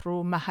شهر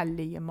و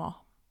محله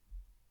ما.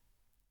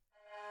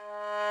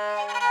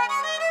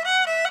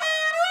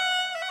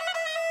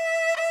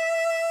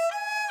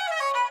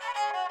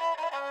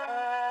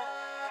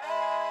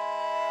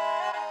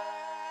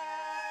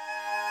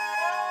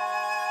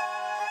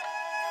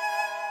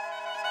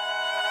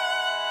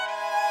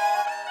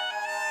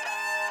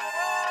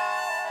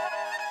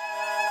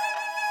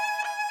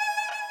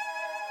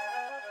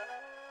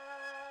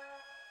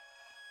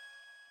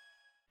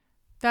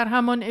 در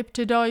همان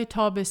ابتدای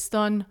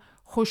تابستان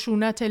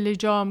خشونت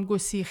لجام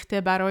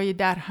گسیخته برای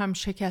درهم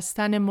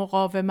شکستن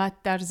مقاومت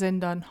در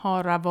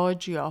زندانها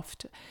رواج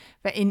یافت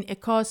و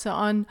انعکاس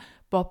آن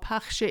با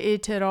پخش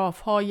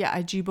اعترافهای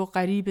عجیب و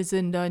غریب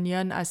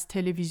زندانیان از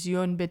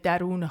تلویزیون به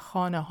درون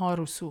خانه ها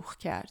رسوخ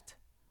کرد.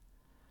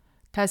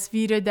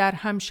 تصویر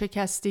درهم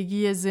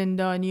شکستگی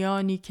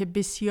زندانیانی که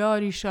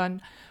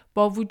بسیاریشان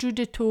با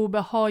وجود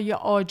توبه‌های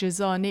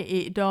عاجزانه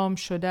اعدام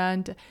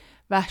شدند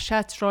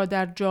وحشت را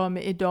در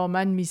جامعه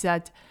دامن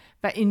می‌زد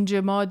و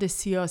انجماد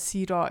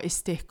سیاسی را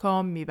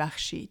استحکام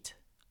می‌بخشید.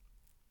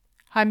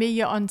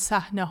 همه آن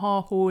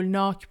صحنه‌ها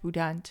هولناک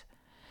بودند،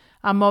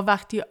 اما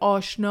وقتی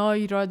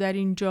آشنایی را در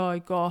این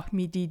جایگاه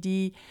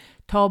می‌دیدی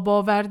تا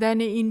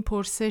باوردن این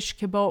پرسش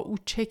که با او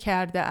چه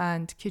کرده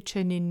اند که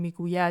چنین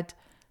می‌گوید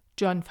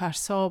جان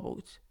فرسا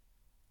بود.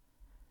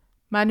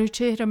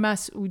 منوچهر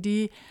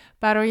مسعودی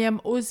برایم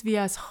عضوی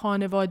از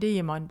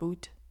خانواده من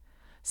بود.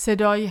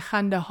 صدای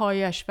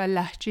خنده‌هایش و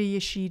لهجه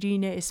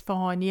شیرین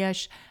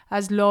اصفهانیش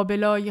از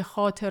لابلای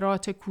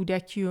خاطرات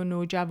کودکی و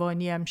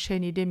نوجوانیم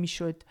شنیده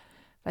می‌شد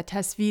و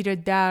تصویر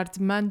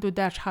دردمند و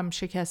در هم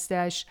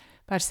شکسته‌اش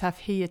بر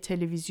صفحه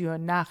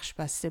تلویزیون نقش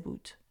بسته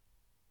بود.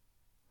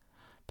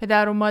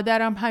 پدر و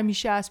مادرم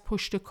همیشه از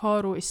پشت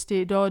کار و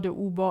استعداد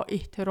او با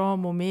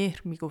احترام و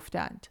مهر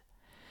می‌گفتند.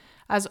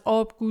 از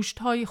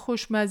آبگوشت‌های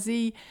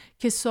خوشمزه‌ای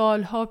که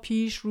سالها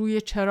پیش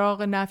روی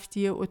چراغ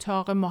نفتی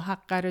اتاق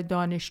محقر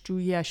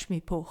دانشجویی‌اش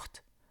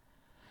می‌پخت.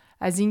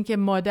 از اینکه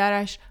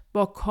مادرش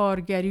با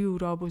کارگری او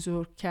را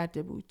بزرگ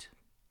کرده بود.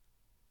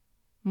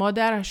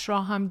 مادرش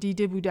را هم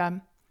دیده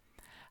بودم.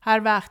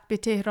 هر وقت به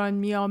تهران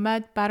می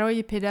آمد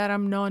برای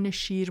پدرم نان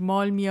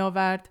شیرمال می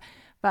آورد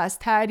و از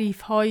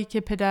تعریف هایی که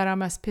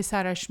پدرم از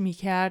پسرش می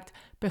کرد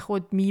به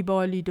خود می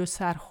بالید و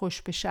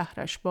سرخوش به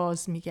شهرش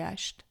باز می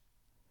گشت.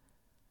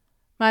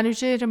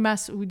 منوچهر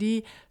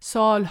مسعودی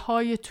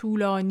سالهای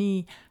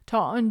طولانی تا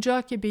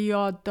آنجا که به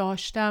یاد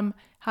داشتم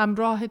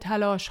همراه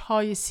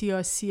تلاش‌های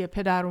سیاسی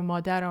پدر و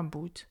مادرم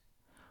بود.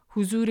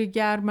 حضور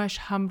گرمش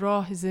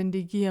همراه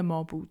زندگی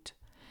ما بود.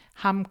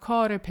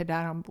 همکار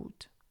پدرم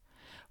بود.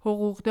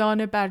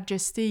 حقوقدان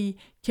برجسته‌ای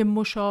که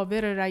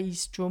مشاور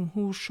رئیس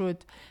جمهور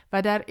شد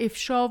و در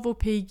افشا و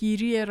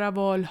پیگیری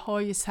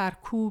روالهای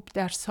سرکوب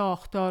در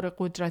ساختار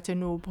قدرت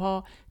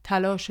نوبها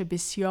تلاش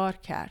بسیار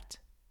کرد.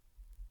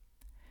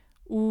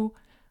 او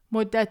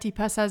مدتی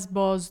پس از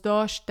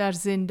بازداشت در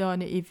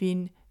زندان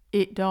اوین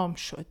اعدام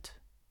شد.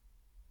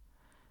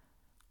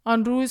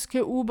 آن روز که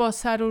او با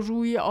سر و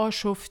روی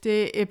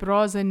آشفته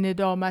ابراز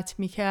ندامت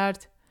می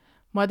کرد،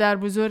 مادر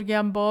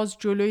بزرگم باز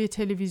جلوی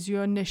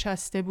تلویزیون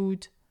نشسته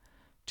بود.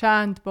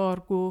 چند بار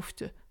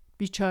گفت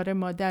بیچاره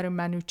مادر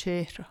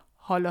منوچهر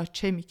حالا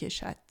چه می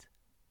کشد؟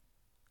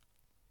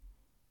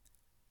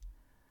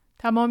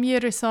 تمامی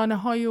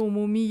رسانه‌های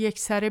عمومی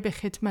یکسره به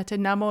خدمت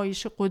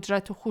نمایش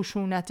قدرت و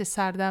خشونت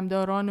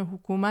سردمداران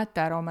حکومت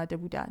در آمده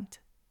بودند.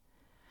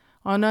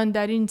 آنان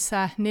در این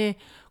صحنه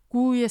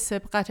گوی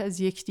سبقت از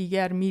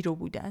یکدیگر میرو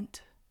بودند.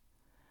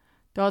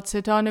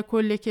 دادستان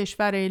کل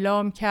کشور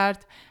اعلام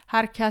کرد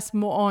هر کس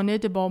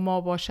معاند با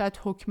ما باشد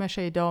حکمش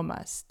اعدام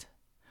است.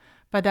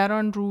 و در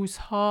آن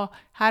روزها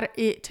هر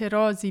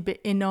اعتراضی به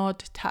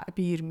عناد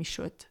تعبیر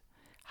میشد.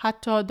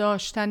 حتی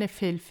داشتن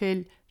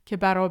فلفل که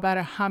برابر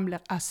حمل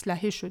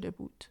اسلحه شده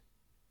بود.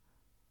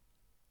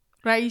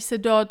 رئیس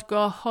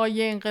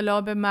دادگاه‌های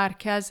انقلاب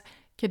مرکز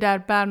که در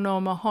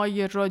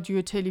برنامه‌های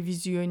رادیو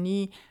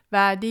تلویزیونی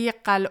وعده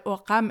قلع و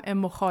قمع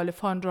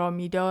مخالفان را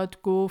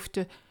میداد گفت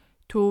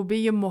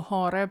توبه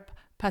محارب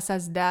پس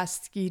از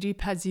دستگیری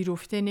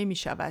پذیرفته نمی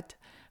شود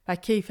و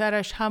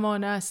کیفرش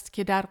همان است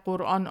که در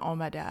قرآن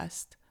آمده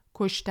است: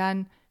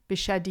 کشتن به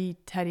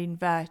شدیدترین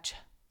وجه.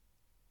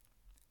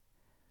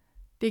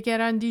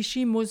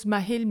 دگراندیشی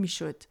مزمحل می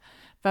شد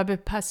و به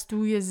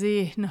پستوی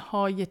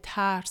ذهنهای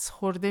ترس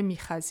خورده می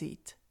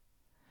خزید.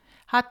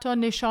 حتی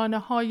نشانه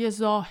های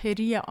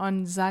ظاهری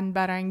آن زن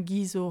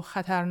برانگیز و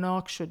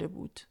خطرناک شده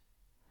بود.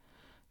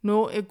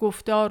 نوع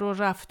گفتار و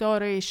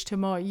رفتار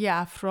اجتماعی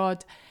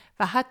افراد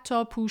و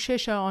حتی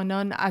پوشش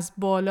آنان از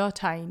بالا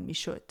تعیین می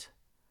شد.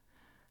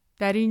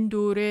 در این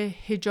دوره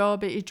حجاب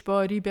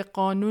اجباری به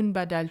قانون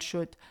بدل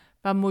شد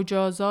و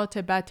مجازات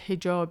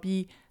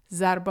بدحجابی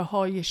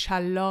ضربه‌های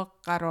شلاق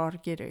قرار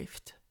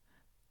گرفت.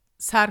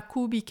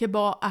 سرکوبی که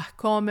با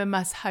احکام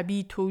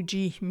مذهبی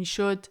توجیه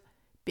می‌شد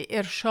به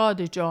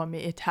ارشاد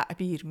جامعه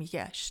تعبیر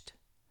می‌گشت.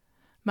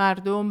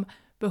 مردم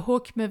به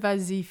حکم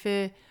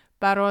وظیفه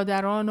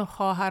برادران و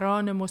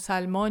خواهران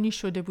مسلمانی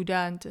شده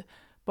بودند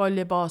با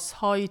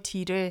لباس‌های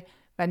تیره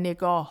و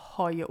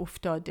نگاه‌های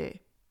افتاده.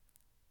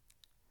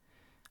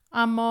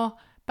 اما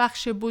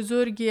بخش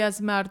بزرگی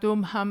از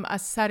مردم هم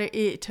از سر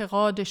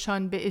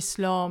اعتقادشان به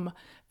اسلام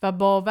و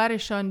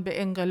باورشان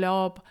به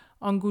انقلاب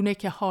آنگونه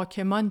که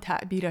حاکمان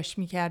تعبیرش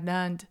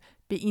می‌کردند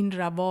به این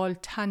روال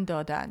تن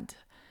دادند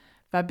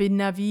و به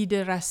نوید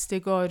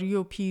رستگاری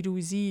و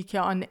پیروزی که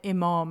آن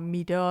امام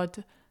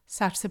می‌داد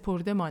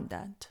سرسپرده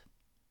ماندند.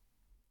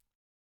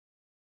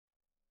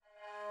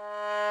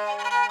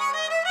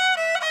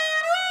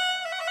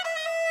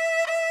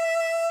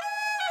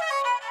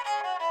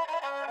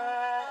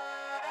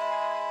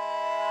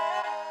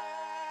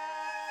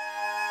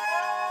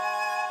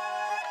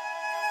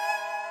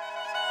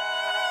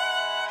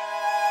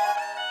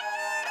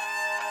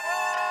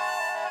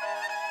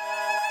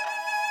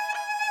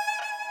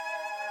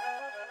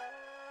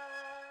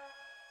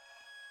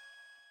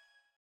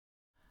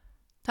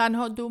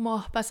 تنها 2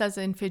 ماه پس از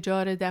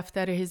انفجار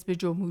دفتر حزب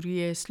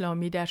جمهوری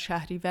اسلامی در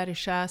شهریور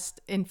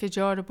 60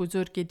 انفجار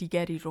بزرگ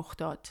دیگری رخ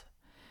داد.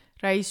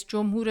 رئیس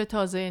جمهور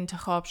تازه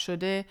انتخاب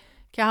شده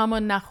که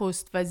همان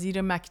نخست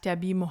وزیر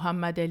مکتبی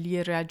محمد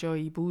علی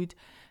رجایی بود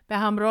به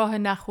همراه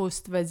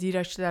نخست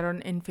وزیرش در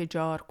آن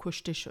انفجار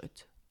کشته شد.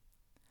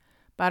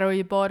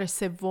 برای بار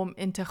 3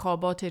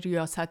 انتخابات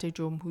ریاست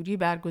جمهوری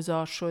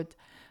برگزار شد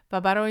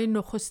و برای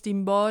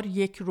نخستین بار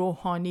یک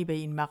روحانی به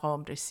این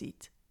مقام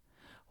رسید.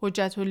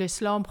 حجت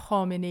الاسلام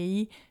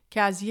خامنه‌ای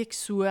که از یک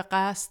سوء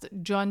قصد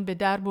جان به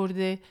در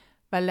برده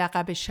و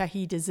لقب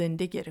شهید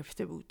زنده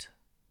گرفته بود.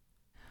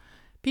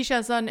 پیش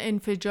از آن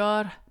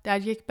انفجار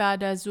در یک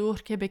بعد از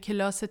ظهر که به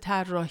کلاس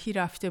طراحی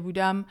رفته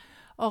بودم،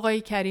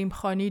 آقای کریم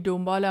خانی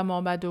دنبالم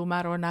آمد و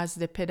مرا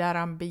نزد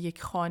پدرم به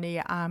یک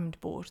خانه امن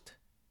برد.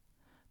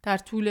 در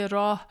طول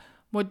راه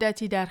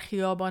مدتی در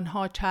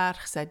خیابانها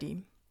چرخ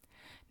زدیم.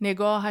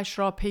 نگاهش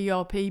را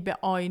پیاپی به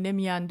آینه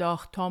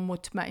میانداخت تا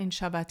مطمئن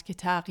شود که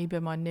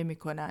تعقیبمان نمی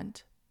کنند.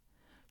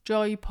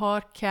 جایی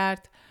پارک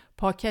کرد،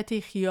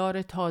 پاکتی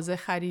خیار تازه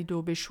خرید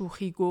و به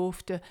شوخی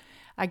گفت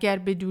اگر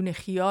بدون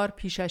خیار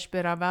پیشش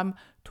بروم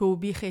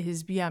توبیخ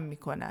حزبیم می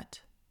کند.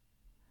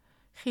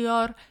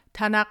 خیار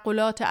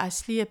تنقلات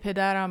اصلی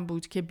پدرم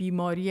بود که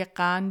بیماری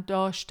قند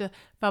داشت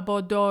و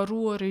با دارو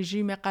و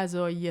رژیم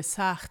غذایی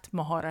سخت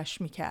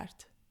مهارش می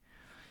کرد.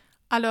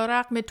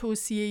 علی‌رغم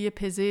توصیه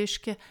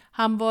پزشک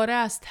همواره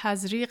از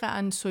تزریق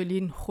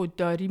انسولین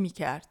خودداری می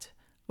کرد.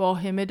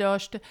 واهمه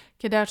داشت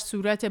که در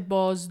صورت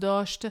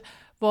بازداشت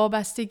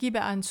وابستگی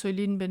به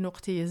انسولین به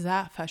نقطه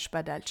ضعفش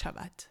بدل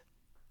شود.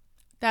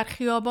 در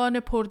خیابان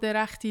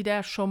پردرختی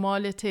در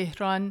شمال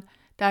تهران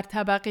در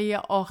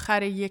طبقه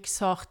آخر یک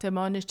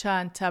ساختمان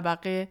چند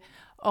طبقه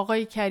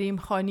آقای کریم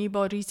خانی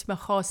با ریتم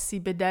خاصی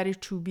به در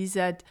چوبی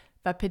زد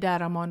و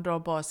پدرم آن را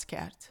باز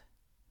کرد.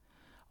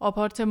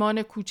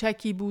 آپارتمان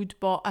کوچکی بود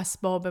با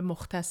اسباب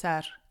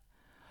مختصر.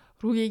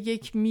 روی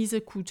یک میز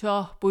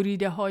کوتاه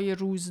بریده‌های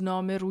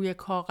روزنامه روی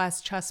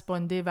کاغذ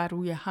چسبانده و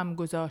روی هم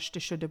گذاشته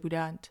شده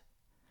بودند.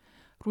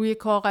 روی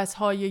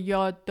کاغذهای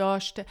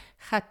یادداشت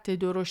خط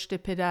درشت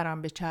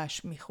پدرم به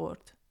چشم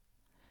می‌خورد.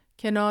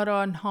 کنار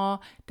آنها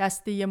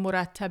دسته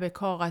مرتب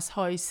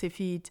کاغذهای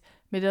سفید،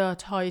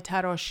 مدادهای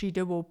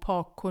تراشیده و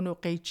پاک کن و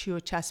قیچی و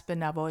چسب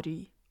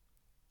نواری.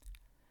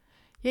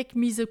 یک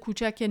میز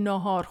کوچک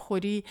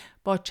ناهارخوری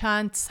با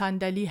چند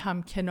صندلی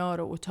هم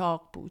کنار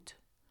اتاق بود.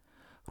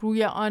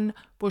 روی آن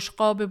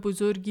بشقاب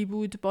بزرگی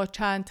بود با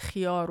چند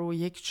خیار و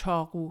یک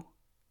چاقو.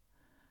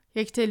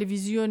 یک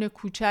تلویزیون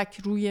کوچک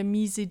روی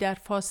میزی در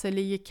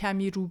فاصله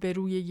کمی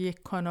روبروی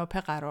یک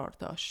کاناپه قرار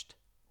داشت.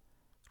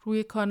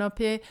 روی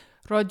کاناپه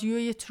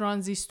رادیوی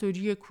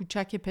ترانزیستوری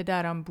کوچک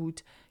پدرم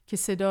بود که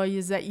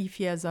صدای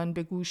ضعیفی از آن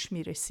به گوش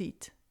می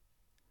رسید.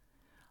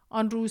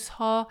 آن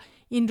روزها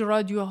این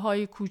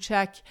رادیوهای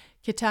کوچک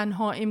که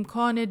تنها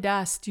امکان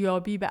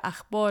دستیابی به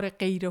اخبار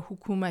غیر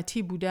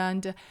حکومتی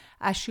بودند،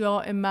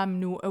 اشیاء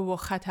ممنوعه و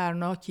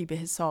خطرناکی به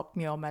حساب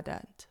می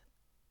آمدند.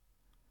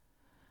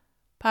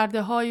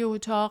 پرده های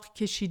اتاق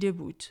کشیده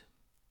بود.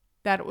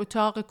 در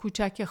اتاق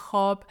کوچک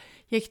خواب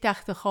یک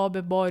تخت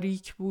خواب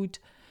باریک بود،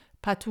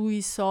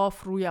 پتویی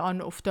صاف روی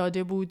آن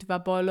افتاده بود و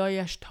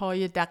بالایش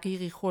تای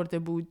دقیقی خورده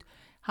بود،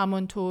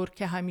 همانطور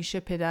که همیشه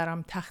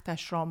پدرم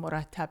تختش را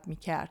مرتب می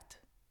کرد.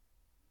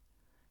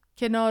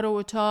 کنار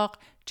اتاق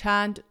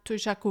چند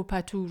تشک و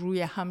پتو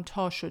روی هم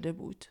تا شده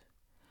بود.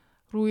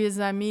 روی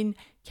زمین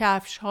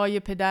کفش‌های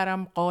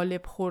پدرم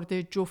قالب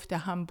خورده جفت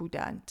هم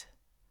بودند.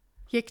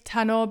 یک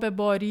طناب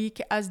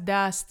باریک از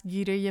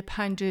دستگیره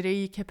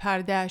پنجره‌ای که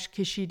پرده‌اش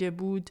کشیده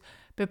بود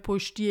به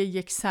پشتی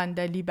یک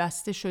صندلی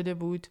بسته شده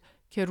بود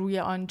که روی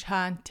آن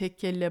چند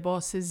تکه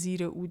لباس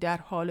زیر او در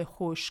حال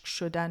خشک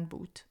شدن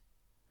بود.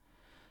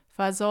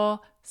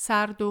 فضا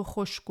سرد و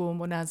خشک و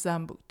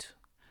منظم بود.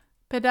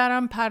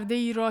 پدرم پرده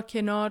ای را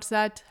کنار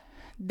زد،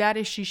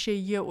 در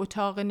شیشه‌ای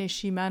اتاق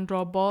نشیمن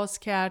را باز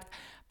کرد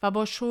و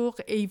با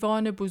شوق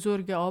ایوان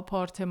بزرگ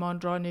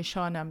آپارتمان را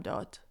نشانم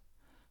داد.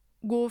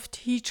 گفت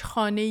هیچ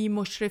خانه‌ای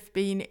مشرف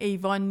به این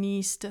ایوان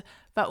نیست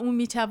و او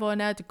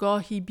می‌تواند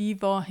گاهی بی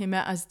واهمه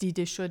از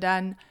دیده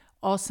شدن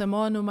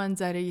آسمان و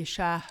منظره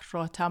شهر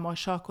را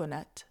تماشا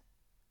کند.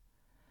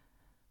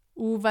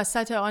 او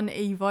وسط آن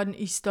ایوان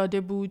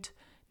ایستاده بود،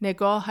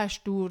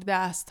 نگاهش دور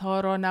دستها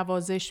را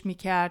نوازش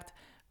می‌کرد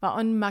و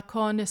آن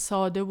مکان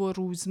ساده و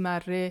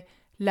روزمره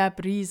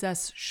لبریز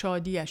از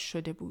شادیش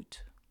شده بود.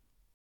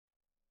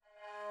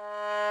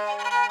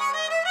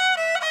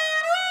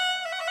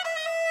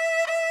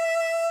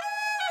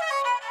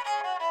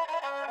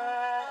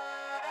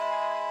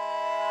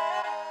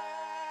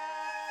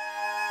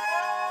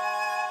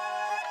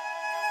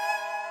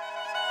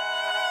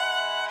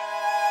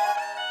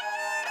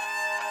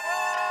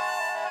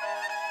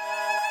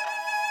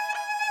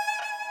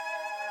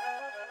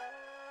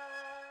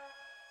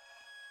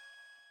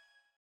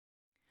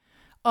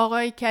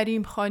 آقای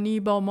کریم خانی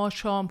با ما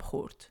شام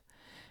خورد.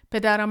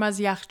 پدرم از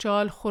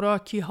یخچال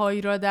خوراکی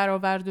هایی را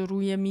درآورد و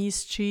روی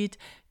میز چید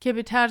که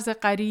به طرز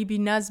غریبی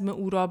نظم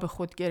او را به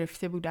خود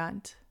گرفته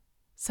بودند.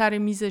 سر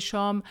میز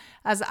شام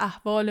از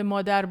احوال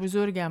مادر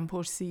بزرگم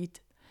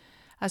پرسید.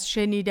 از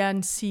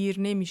شنیدن سیر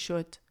نمی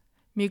شد.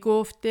 می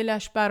گفت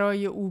دلش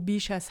برای او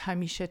بیش از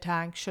همیشه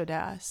تنگ شده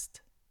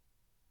است.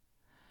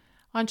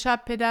 آن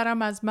شب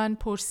پدرم از من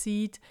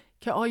پرسید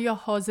که آیا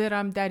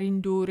حاضرم در این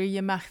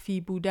دوره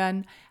مخفی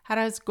بودن هر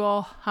از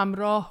گاه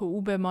همراه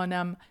او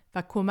بمانم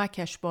و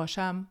کمکش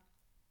باشم؟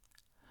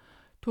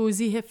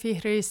 توضیح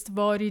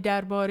فهرستواری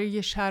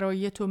درباره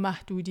شرایط و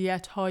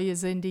محدودیت‌های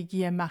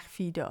زندگی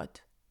مخفی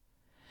داد.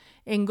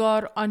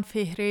 انگار آن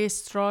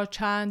فهرست را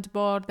چند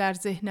بار در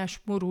ذهنش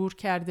مرور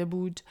کرده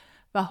بود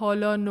و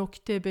حالا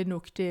نکته به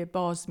نکته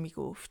باز می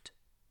گفت.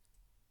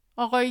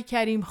 آقای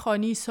کریم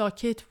خانی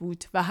ساکت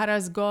بود و هر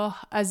از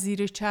گاه از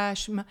زیر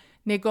چشم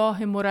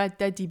نگاه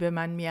مرددی به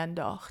من می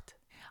انداخت.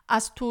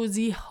 از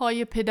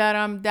توضیح‌های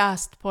پدرم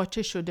دست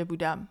پاچه شده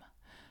بودم.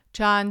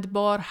 چند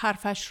بار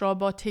حرفش را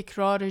با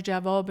تکرار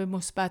جواب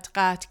مثبت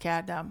قطع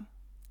کردم.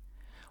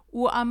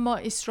 او اما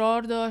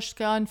اصرار داشت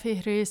که آن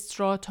فهرست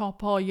را تا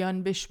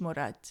پایان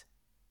بشمرد.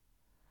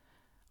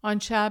 آن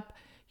شب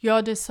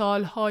یاد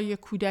سالهای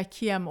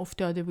کودکیم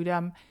افتاده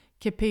بودم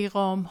که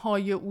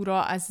پیغامهای او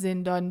را از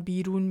زندان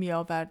بیرون می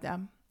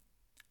آوردم.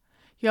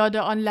 یاد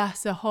آن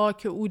لحظه ها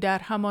که او در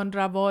همان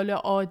روال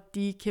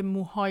عادی که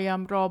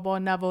موهایم را با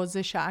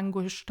نوازش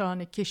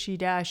انگشتان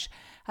کشیده‌اش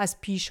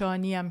از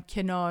پیشانیم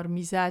کنار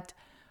میزد،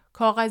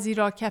 کاغذی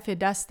را کف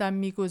دستم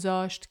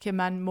میگذاشت که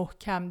من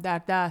محکم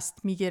در دست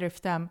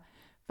میگرفتم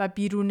و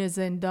بیرون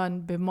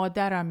زندان به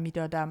مادرم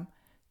میدادم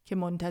که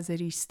منتظر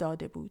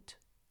ایستاده بود.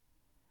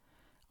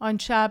 آن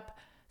شب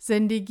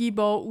زندگی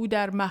با او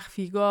در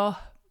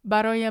مخفیگاه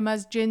برایم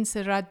از جنس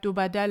رد و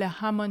بدل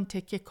همان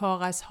تکه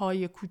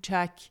کاغذهای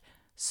کوچک،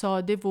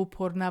 ساده و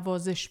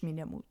پرنوازش می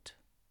نمود.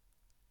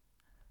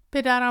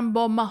 پدرم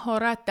با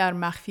مهارت در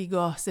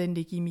مخفیگاه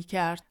زندگی می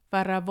کرد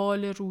و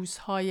روال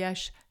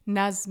روزهایش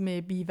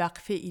نظم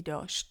بیوقفه ای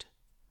داشت.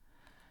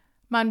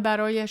 من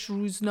برایش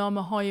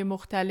روزنامه های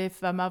مختلف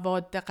و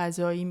مواد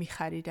غذایی می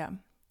خریدم.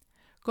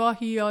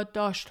 گاهی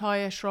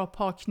یادداشت‌هایش را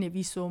پاک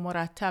نویس و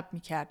مرتب می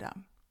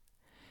کردم.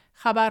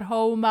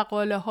 خبرها و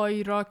مقاله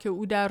هایی را که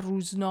او در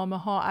روزنامه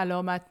ها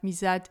علامت می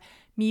زد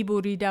می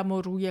بریدم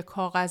و روی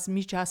کاغذ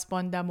می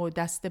چسباندم و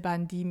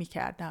دسته‌بندی می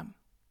کردم.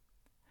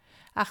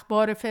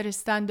 اخبار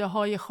فرستنده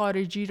های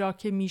خارجی را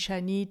که می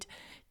شنید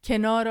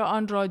کنار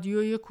آن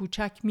رادیوی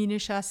کوچک می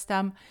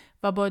نشستم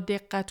و با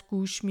دقت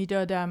گوش می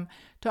دادم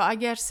تا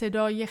اگر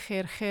صدای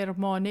خرخر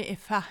مانع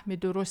فهم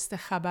درست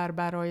خبر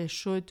برایش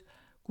شد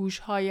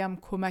گوشهایم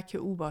کمک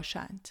او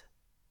باشند.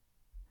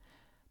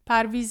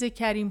 پرویز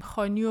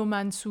کریمخانی و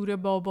منصور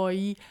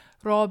بابایی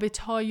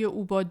رابطهای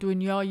او با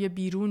دنیای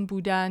بیرون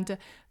بودند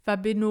و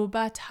به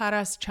نوبت هر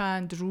از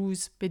چند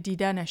روز به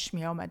دیدنش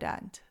می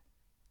آمدند.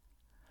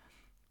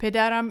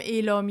 پدرم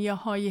اعلامیه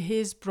های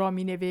حزب را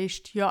می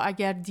نوشت یا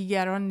اگر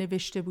دیگران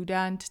نوشته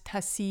بودند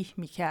تصحیح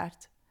می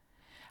کرد.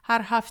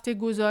 هر هفته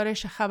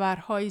گزارش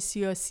خبرهای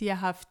سیاسی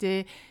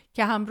هفته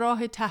که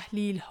همراه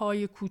تحلیل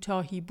های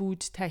کوتاهی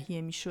بود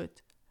تهیه می شد.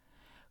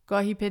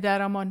 گاهی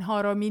پدرم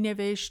آنها را می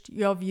نوشت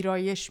یا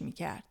ویرایش می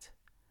کرد.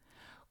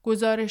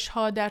 گزارش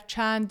ها در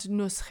چند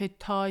نسخه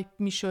تایپ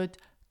می شد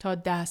تا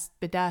دست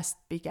به دست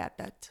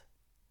بگردد.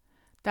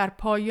 در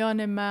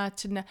پایان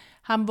متن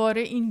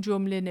همواره این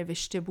جمله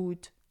نوشته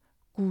بود: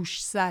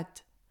 گوش زد.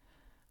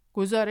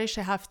 گزارش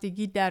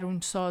هفتگی درون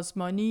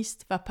سازمانی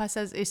است و پس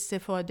از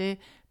استفاده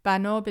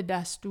بنا به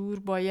دستور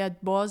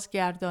باید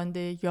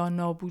بازگردانده یا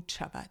نابود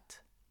شود.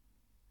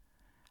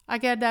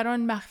 اگر در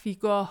آن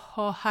مخفیگاه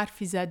ها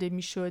حرفی زده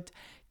می شد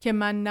که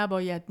من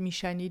نباید می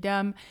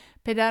شنیدم،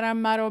 پدرم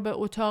مرا به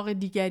اتاق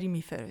دیگری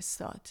می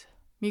فرستاد.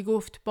 می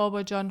گفت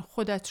بابا جان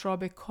خودت را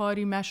به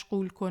کاری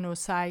مشغول کن و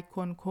سعی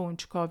کن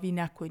کنجکاوی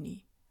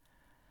نکنی.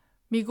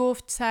 می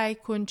گفت سعی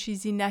کن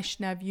چیزی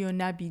نشنوی و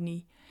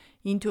نبینی،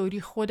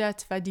 اینطوری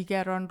خودت و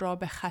دیگران را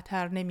به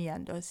خطر نمی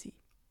اندازی.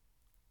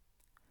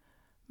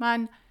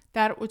 من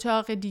در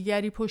اتاق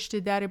دیگری پشت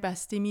در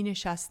بسته می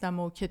نشستم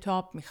و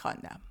کتاب می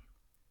خواندم.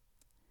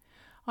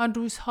 آن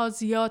روزها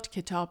زیاد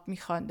کتاب می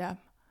خواندم.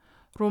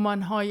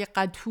 رمان‌های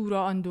قطور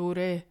آن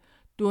دوره،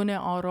 دون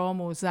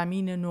آرام و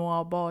زمین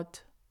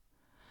نوآباد.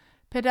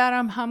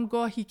 پدرم هم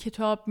گاهی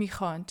کتاب می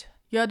خواند.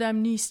 یادم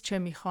نیست چه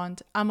می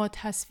خواند، اما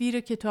تصویر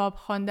کتاب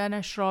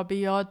خواندنش را به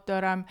یاد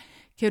دارم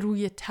که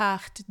روی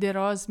تخت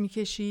دراز می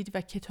کشید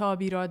و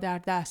کتابی را در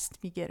دست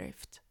می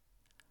گرفت.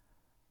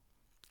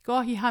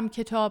 گاهی هم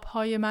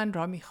کتاب‌های من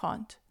را می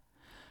خواند.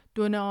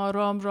 دون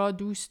آرام را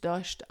دوست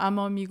داشت،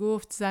 اما می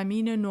گفت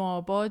زمین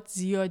نوآباد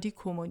زیادی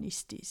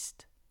کمونیستی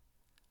است.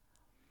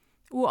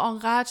 او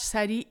آنقدر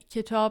سریع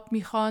کتاب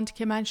می خواند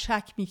که من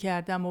شک می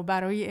کردم و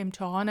برای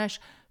امتحانش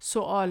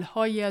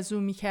سؤالهایی از او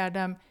می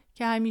کردم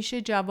که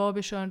همیشه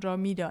جوابشان را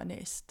می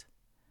دانست.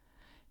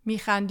 می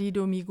خندید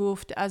و می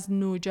گفت از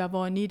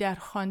نوجوانی در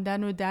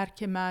خواندن و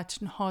درک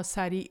متنها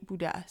سریع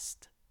بوده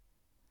است.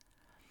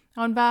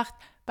 آن وقت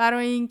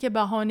برای اینکه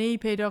بهانه‌ای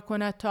پیدا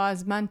کند تا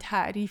از من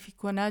تعریفی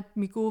کند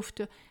می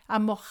گفت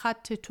اما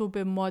خط تو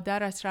به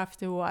مادرت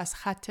رفته و از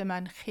خط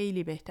من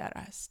خیلی بهتر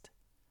است.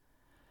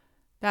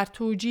 در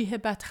توجیه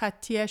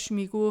بدخطیش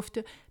می گفت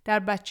در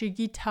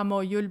بچگی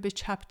تمایل به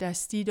چپ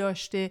دستی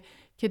داشته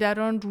که در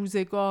آن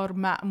روزگار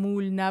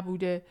معمول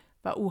نبوده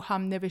و او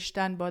هم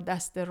نوشتن با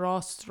دست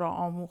راست را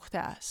آموخته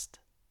است.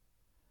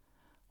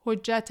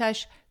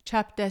 حجتش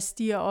چپ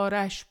دستی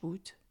آرش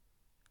بود.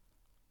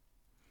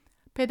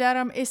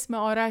 پدرم اسم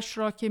آرش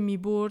را که می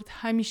برد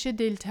همیشه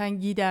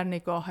دلتنگی در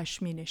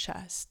نگاهش می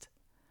نشست.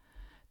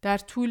 در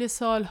طول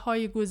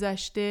سالهای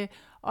گذشته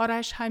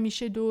آرش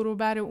همیشه دور و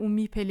بر او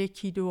می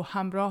پلکید و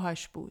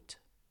همراهش بود.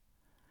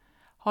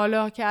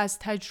 حالا که از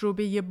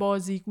تجربه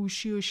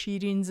بازیگوشی و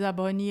شیرین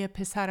زبانی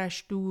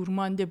پسرش دور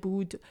مانده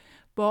بود،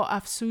 با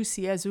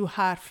افسوسی از او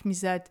حرف می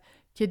زد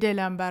که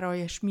دلم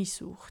برایش می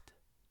سوخت.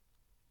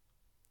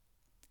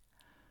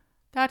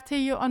 در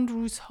طی آن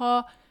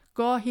روزها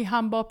گاهی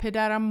هم با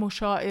پدرم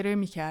مشاعره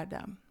می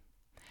کردم.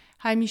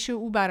 همیشه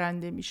او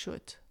برنده می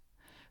شد.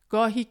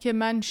 گاهی که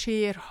من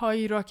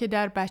شعرهایی را که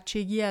در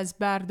بچگی از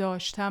بر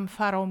داشتم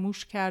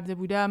فراموش کرده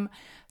بودم،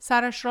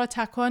 سرش را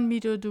تکان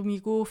می‌داد و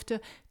می‌گفت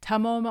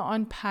تمام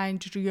آن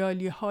 5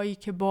 ریالی هایی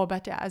که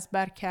بابت از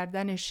بر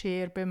کردن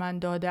شعر به من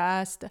داده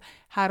است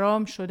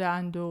حرام شده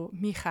اند و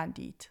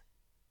می‌خندید.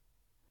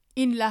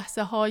 این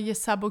لحظه های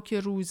سبک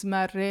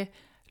روزمره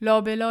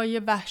لابلای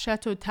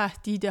وحشت و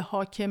تهدید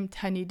حاکم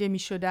تنیده می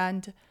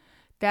شدند،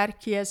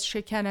 درکی از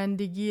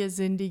شکنندگی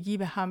زندگی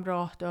به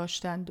همراه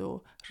داشتند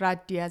و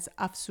ردی از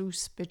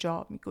افسوس به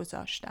جا می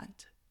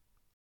گذاشتند.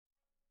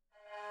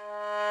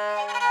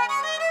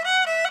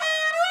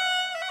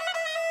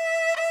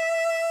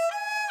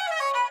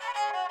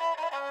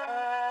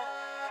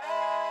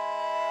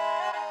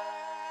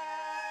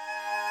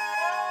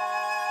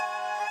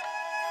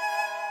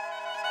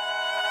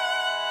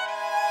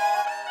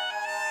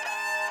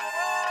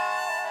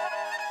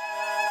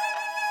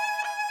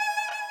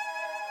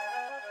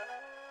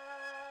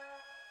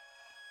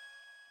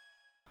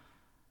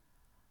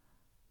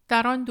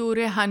 در آن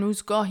دوره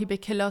هنوز گاهی به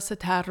کلاس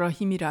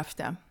طراحی می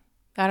رفتم.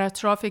 در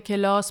اطراف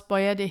کلاس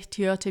باید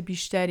احتیاط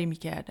بیشتری می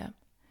کردم.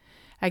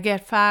 اگر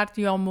فرد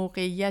یا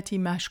موقعیتی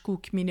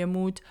مشکوک می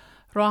نمود،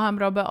 راهم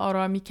را به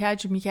آرامی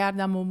کج می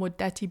کردم و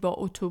مدتی با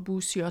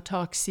اتوبوس یا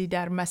تاکسی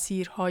در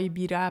مسیرهای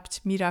بی ربط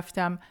می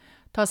رفتم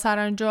تا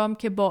سرانجام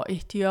که با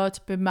احتیاط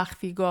به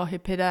مخفیگاه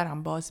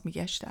پدرم باز می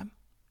گشتم.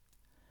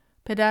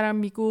 پدرم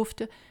می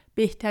گفت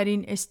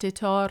بهترین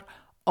استتار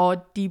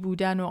عادی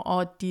بودن و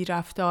عادی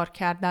رفتار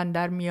کردن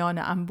در میان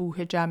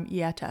انبوه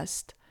جمعیت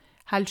است.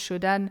 حل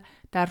شدن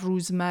در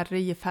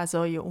روزمره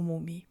فضای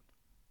عمومی.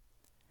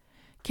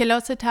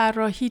 کلاس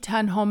طراحی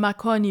تنها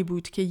مکانی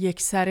بود که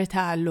یک سر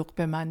تعلق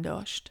به من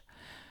داشت.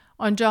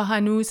 آنجا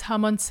هنوز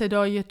همان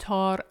صدای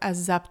تار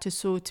از ضبط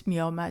صوت می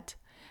آمد.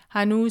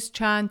 هنوز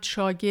چند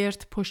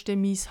شاگرد پشت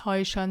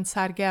میزهایشان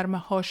سرگرم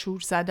هاشور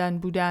زدن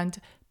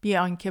بودند بی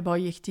آنکه با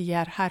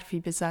یکدیگر حرفی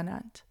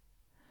بزنند.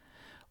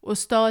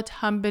 استاد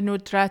هم به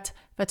ندرت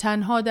و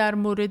تنها در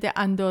مورد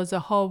اندازه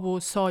ها و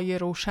سایه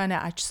روشن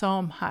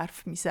اجسام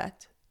حرف می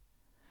زد.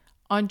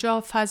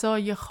 آنجا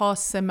فضای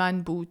خاص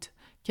من بود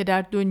که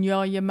در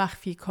دنیای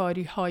مخفی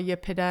کاری های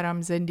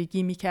پدرم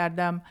زندگی می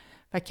کردم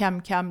و کم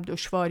کم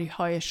دشواری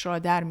هایش را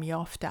در می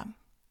آفتم.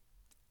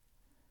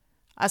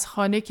 از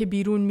خانه که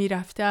بیرون می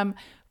رفتم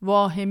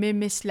واهمه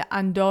مثل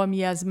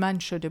اندامی از من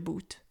شده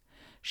بود.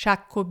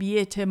 شک و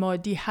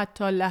بی‌اعتمادی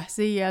حتی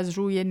لحظه ای از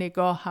روی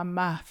نگاه هم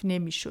محو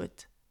نمی شد.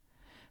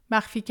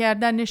 مخفی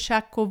کردن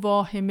شک و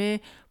واهمه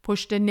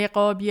پشت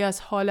نقابی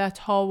از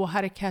حالتها و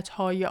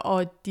حرکتهای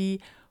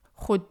عادی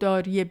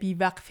خودداری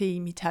بی‌وقفه‌ای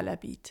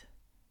می‌طلبید.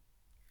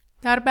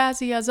 در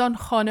بعضی از آن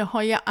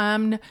خانه‌های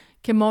امن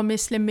که ما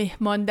مثل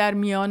مهمان در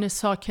میان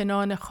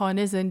ساکنان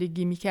خانه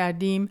زندگی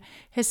می‌کردیم،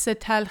 حس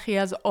تلخی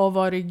از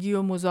آوارگی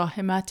و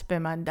مزاحمت به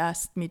من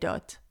دست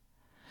می‌داد.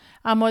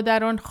 اما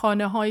در آن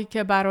خانه‌هایی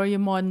که برای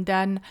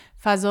ماندن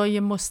فضای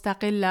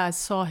مستقل از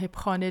صاحب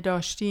خانه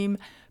داشتیم،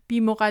 بی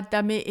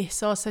مقدمه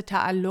احساس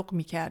تعلق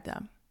می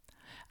کردم.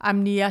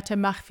 امنیت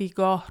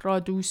مخفیگاه را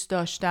دوست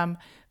داشتم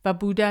و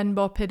بودن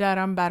با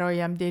پدرم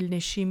برایم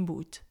دلنشین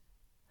بود.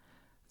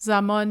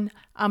 زمان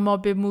اما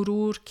به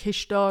مرور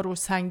کشدار و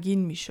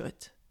سنگین می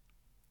شد.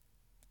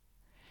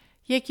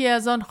 یکی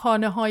از آن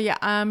خانه‌های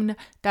امن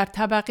در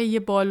طبقه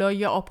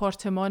بالای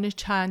آپارتمان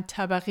چند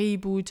طبقه‌ای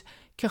بود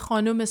که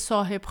خانم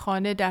صاحب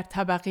خانه در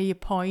طبقه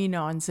پایین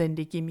آن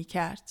زندگی می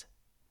کرد.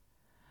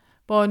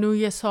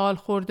 بانوی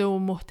سالخورده و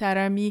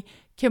محترمی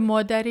که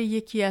مادر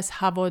یکی از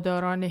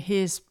هواداران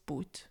حزب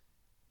بود.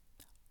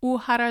 او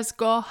هر از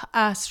گاه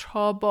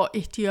عصرها با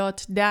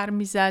احتیاط در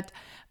می‌زد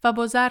و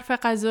با ظرف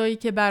غذایی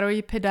که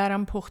برای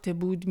پدرم پخته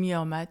بود می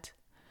آمد.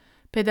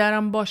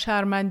 پدرم با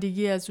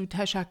شرمندگی از او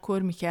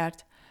تشکر می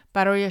کرد.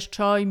 برایش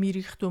چای می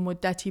ریخت و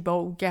مدتی با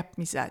او گپ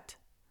می زد.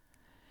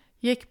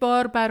 یک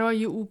بار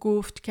برای او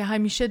گفت که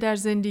همیشه در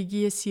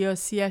زندگی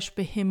سیاسیش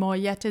به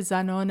حمایت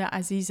زنان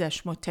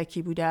عزیزش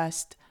متکی بوده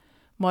است.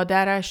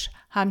 مادرش،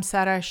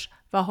 همسرش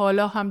و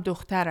حالا هم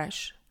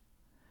دخترش.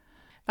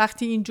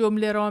 وقتی این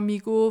جمله را می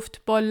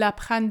گفت با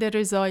لبخند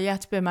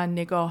رضایت به من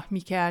نگاه می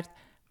کرد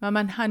و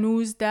من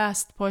هنوز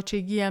دست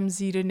پاچگیم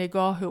زیر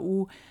نگاه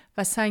او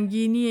و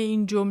سنگینی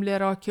این جمله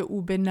را که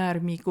او به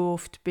نرمی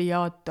گفت به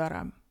یاد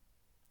دارم.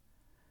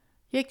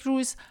 یک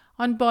روز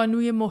آن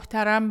بانوی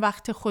محترم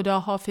وقت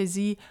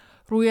خداحافظی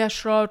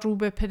رویش را رو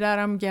به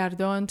پدرم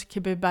گرداند که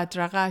به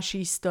بدرقه‌اش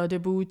ایستاده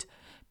بود،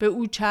 به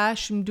او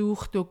چشم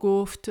دوخت و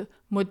گفت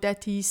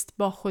مدتی است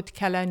با خود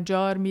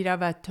کلنجار می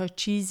رود تا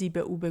چیزی به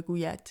او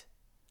بگوید.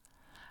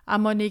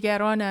 اما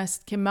نگران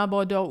است که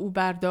مبادا او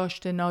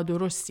برداشت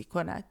نادرستی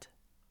کند.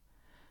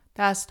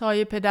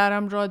 دستهای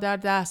پدرم را در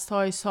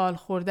دستهای سال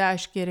خورده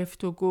اش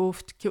گرفت و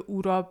گفت که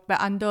او را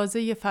به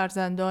اندازه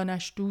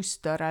فرزندانش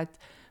دوست دارد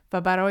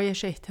و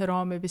برایش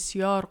احترام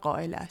بسیار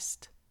قائل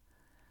است.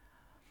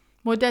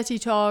 مدتی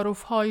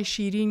تعارف‌های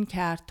شیرین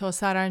کرد تا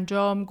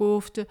سرانجام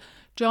گفت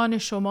جان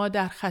شما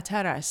در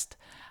خطر است.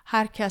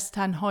 هر کس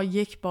تنها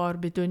یک بار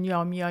به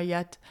دنیا می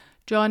آید.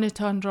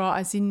 جانتان را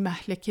از این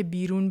مهلکه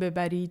بیرون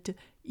ببرید.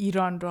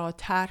 ایران را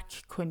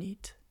ترک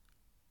کنید.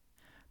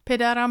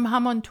 پدرم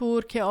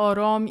همانطور که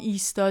آرام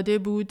ایستاده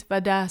بود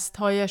و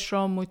دستهایش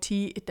را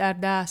مطیع در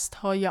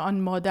دستهای آن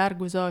مادر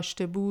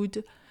گذاشته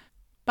بود،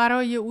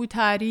 برای او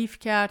تعریف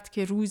کرد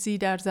که روزی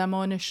در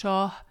زمان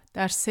شاه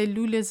در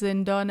سلول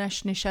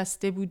زندانش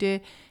نشسته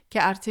بوده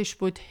که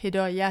ارتشبد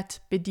هدایت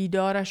به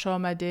دیدارش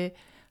آمده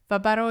و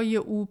برای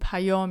او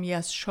پیامی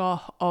از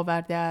شاه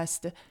آورده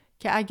است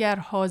که اگر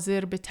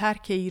حاضر به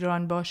ترک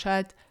ایران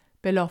باشد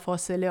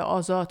بلافاصله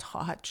آزاد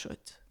خواهد شد.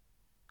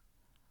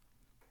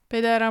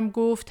 پدرم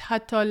گفت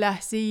حتی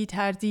لحظه‌ای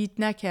تردید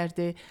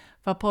نکرده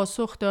و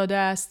پاسخ داده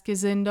است که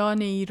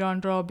زندان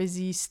ایران را به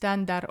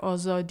زیستن در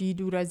آزادی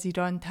دور از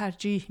ایران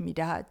ترجیح می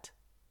دهد.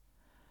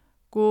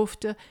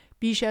 گفت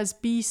بیش از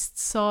 20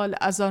 سال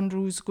از آن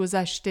روز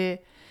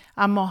گذشته،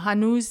 اما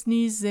هنوز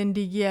نیز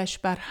زندگیش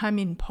بر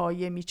همین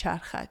پایه می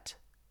چرخد.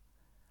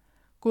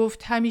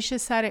 گفت همیشه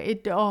سر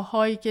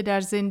ادعاهایی که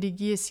در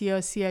زندگی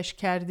سیاسیش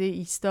کرده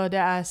ایستاده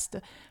است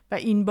و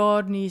این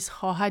بار نیز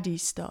خواهد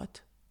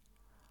ایستاد.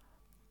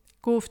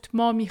 گفت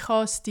ما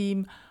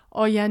می‌خواستیم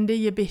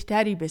آینده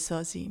بهتری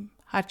بسازیم.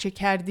 هرچه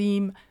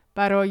کردیم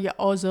برای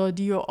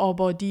آزادی و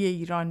آبادی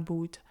ایران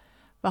بود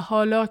و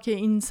حالا که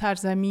این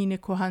سرزمین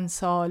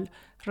کهنسال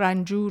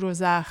رنجور و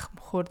زخم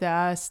خورده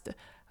است،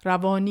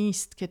 روا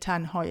نیست که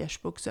تنهایش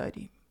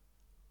بگذاریم.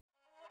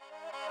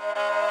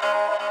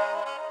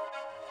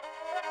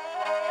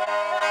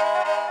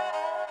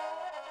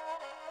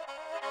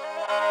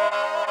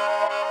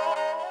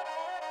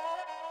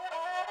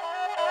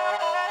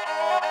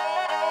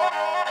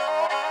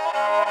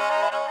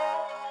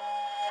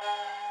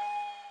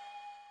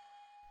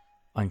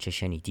 آنچه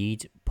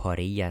شنیدید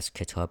پاره‌ای از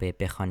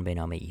کتاب بخوان به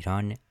نام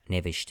ایران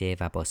نوشته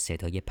و با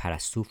صدای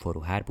پرستو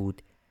فروهر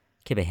بود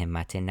که به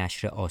همت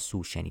نشر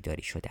آسو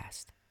شنیداری شده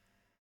است.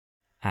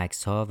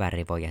 عکس‌ها و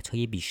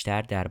روایت‌های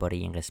بیشتر درباره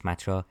این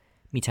قسمت را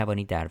می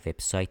توانید در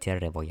وبسایت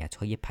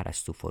روایت‌های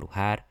پرستو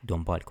فروهر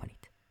دنبال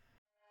کنید.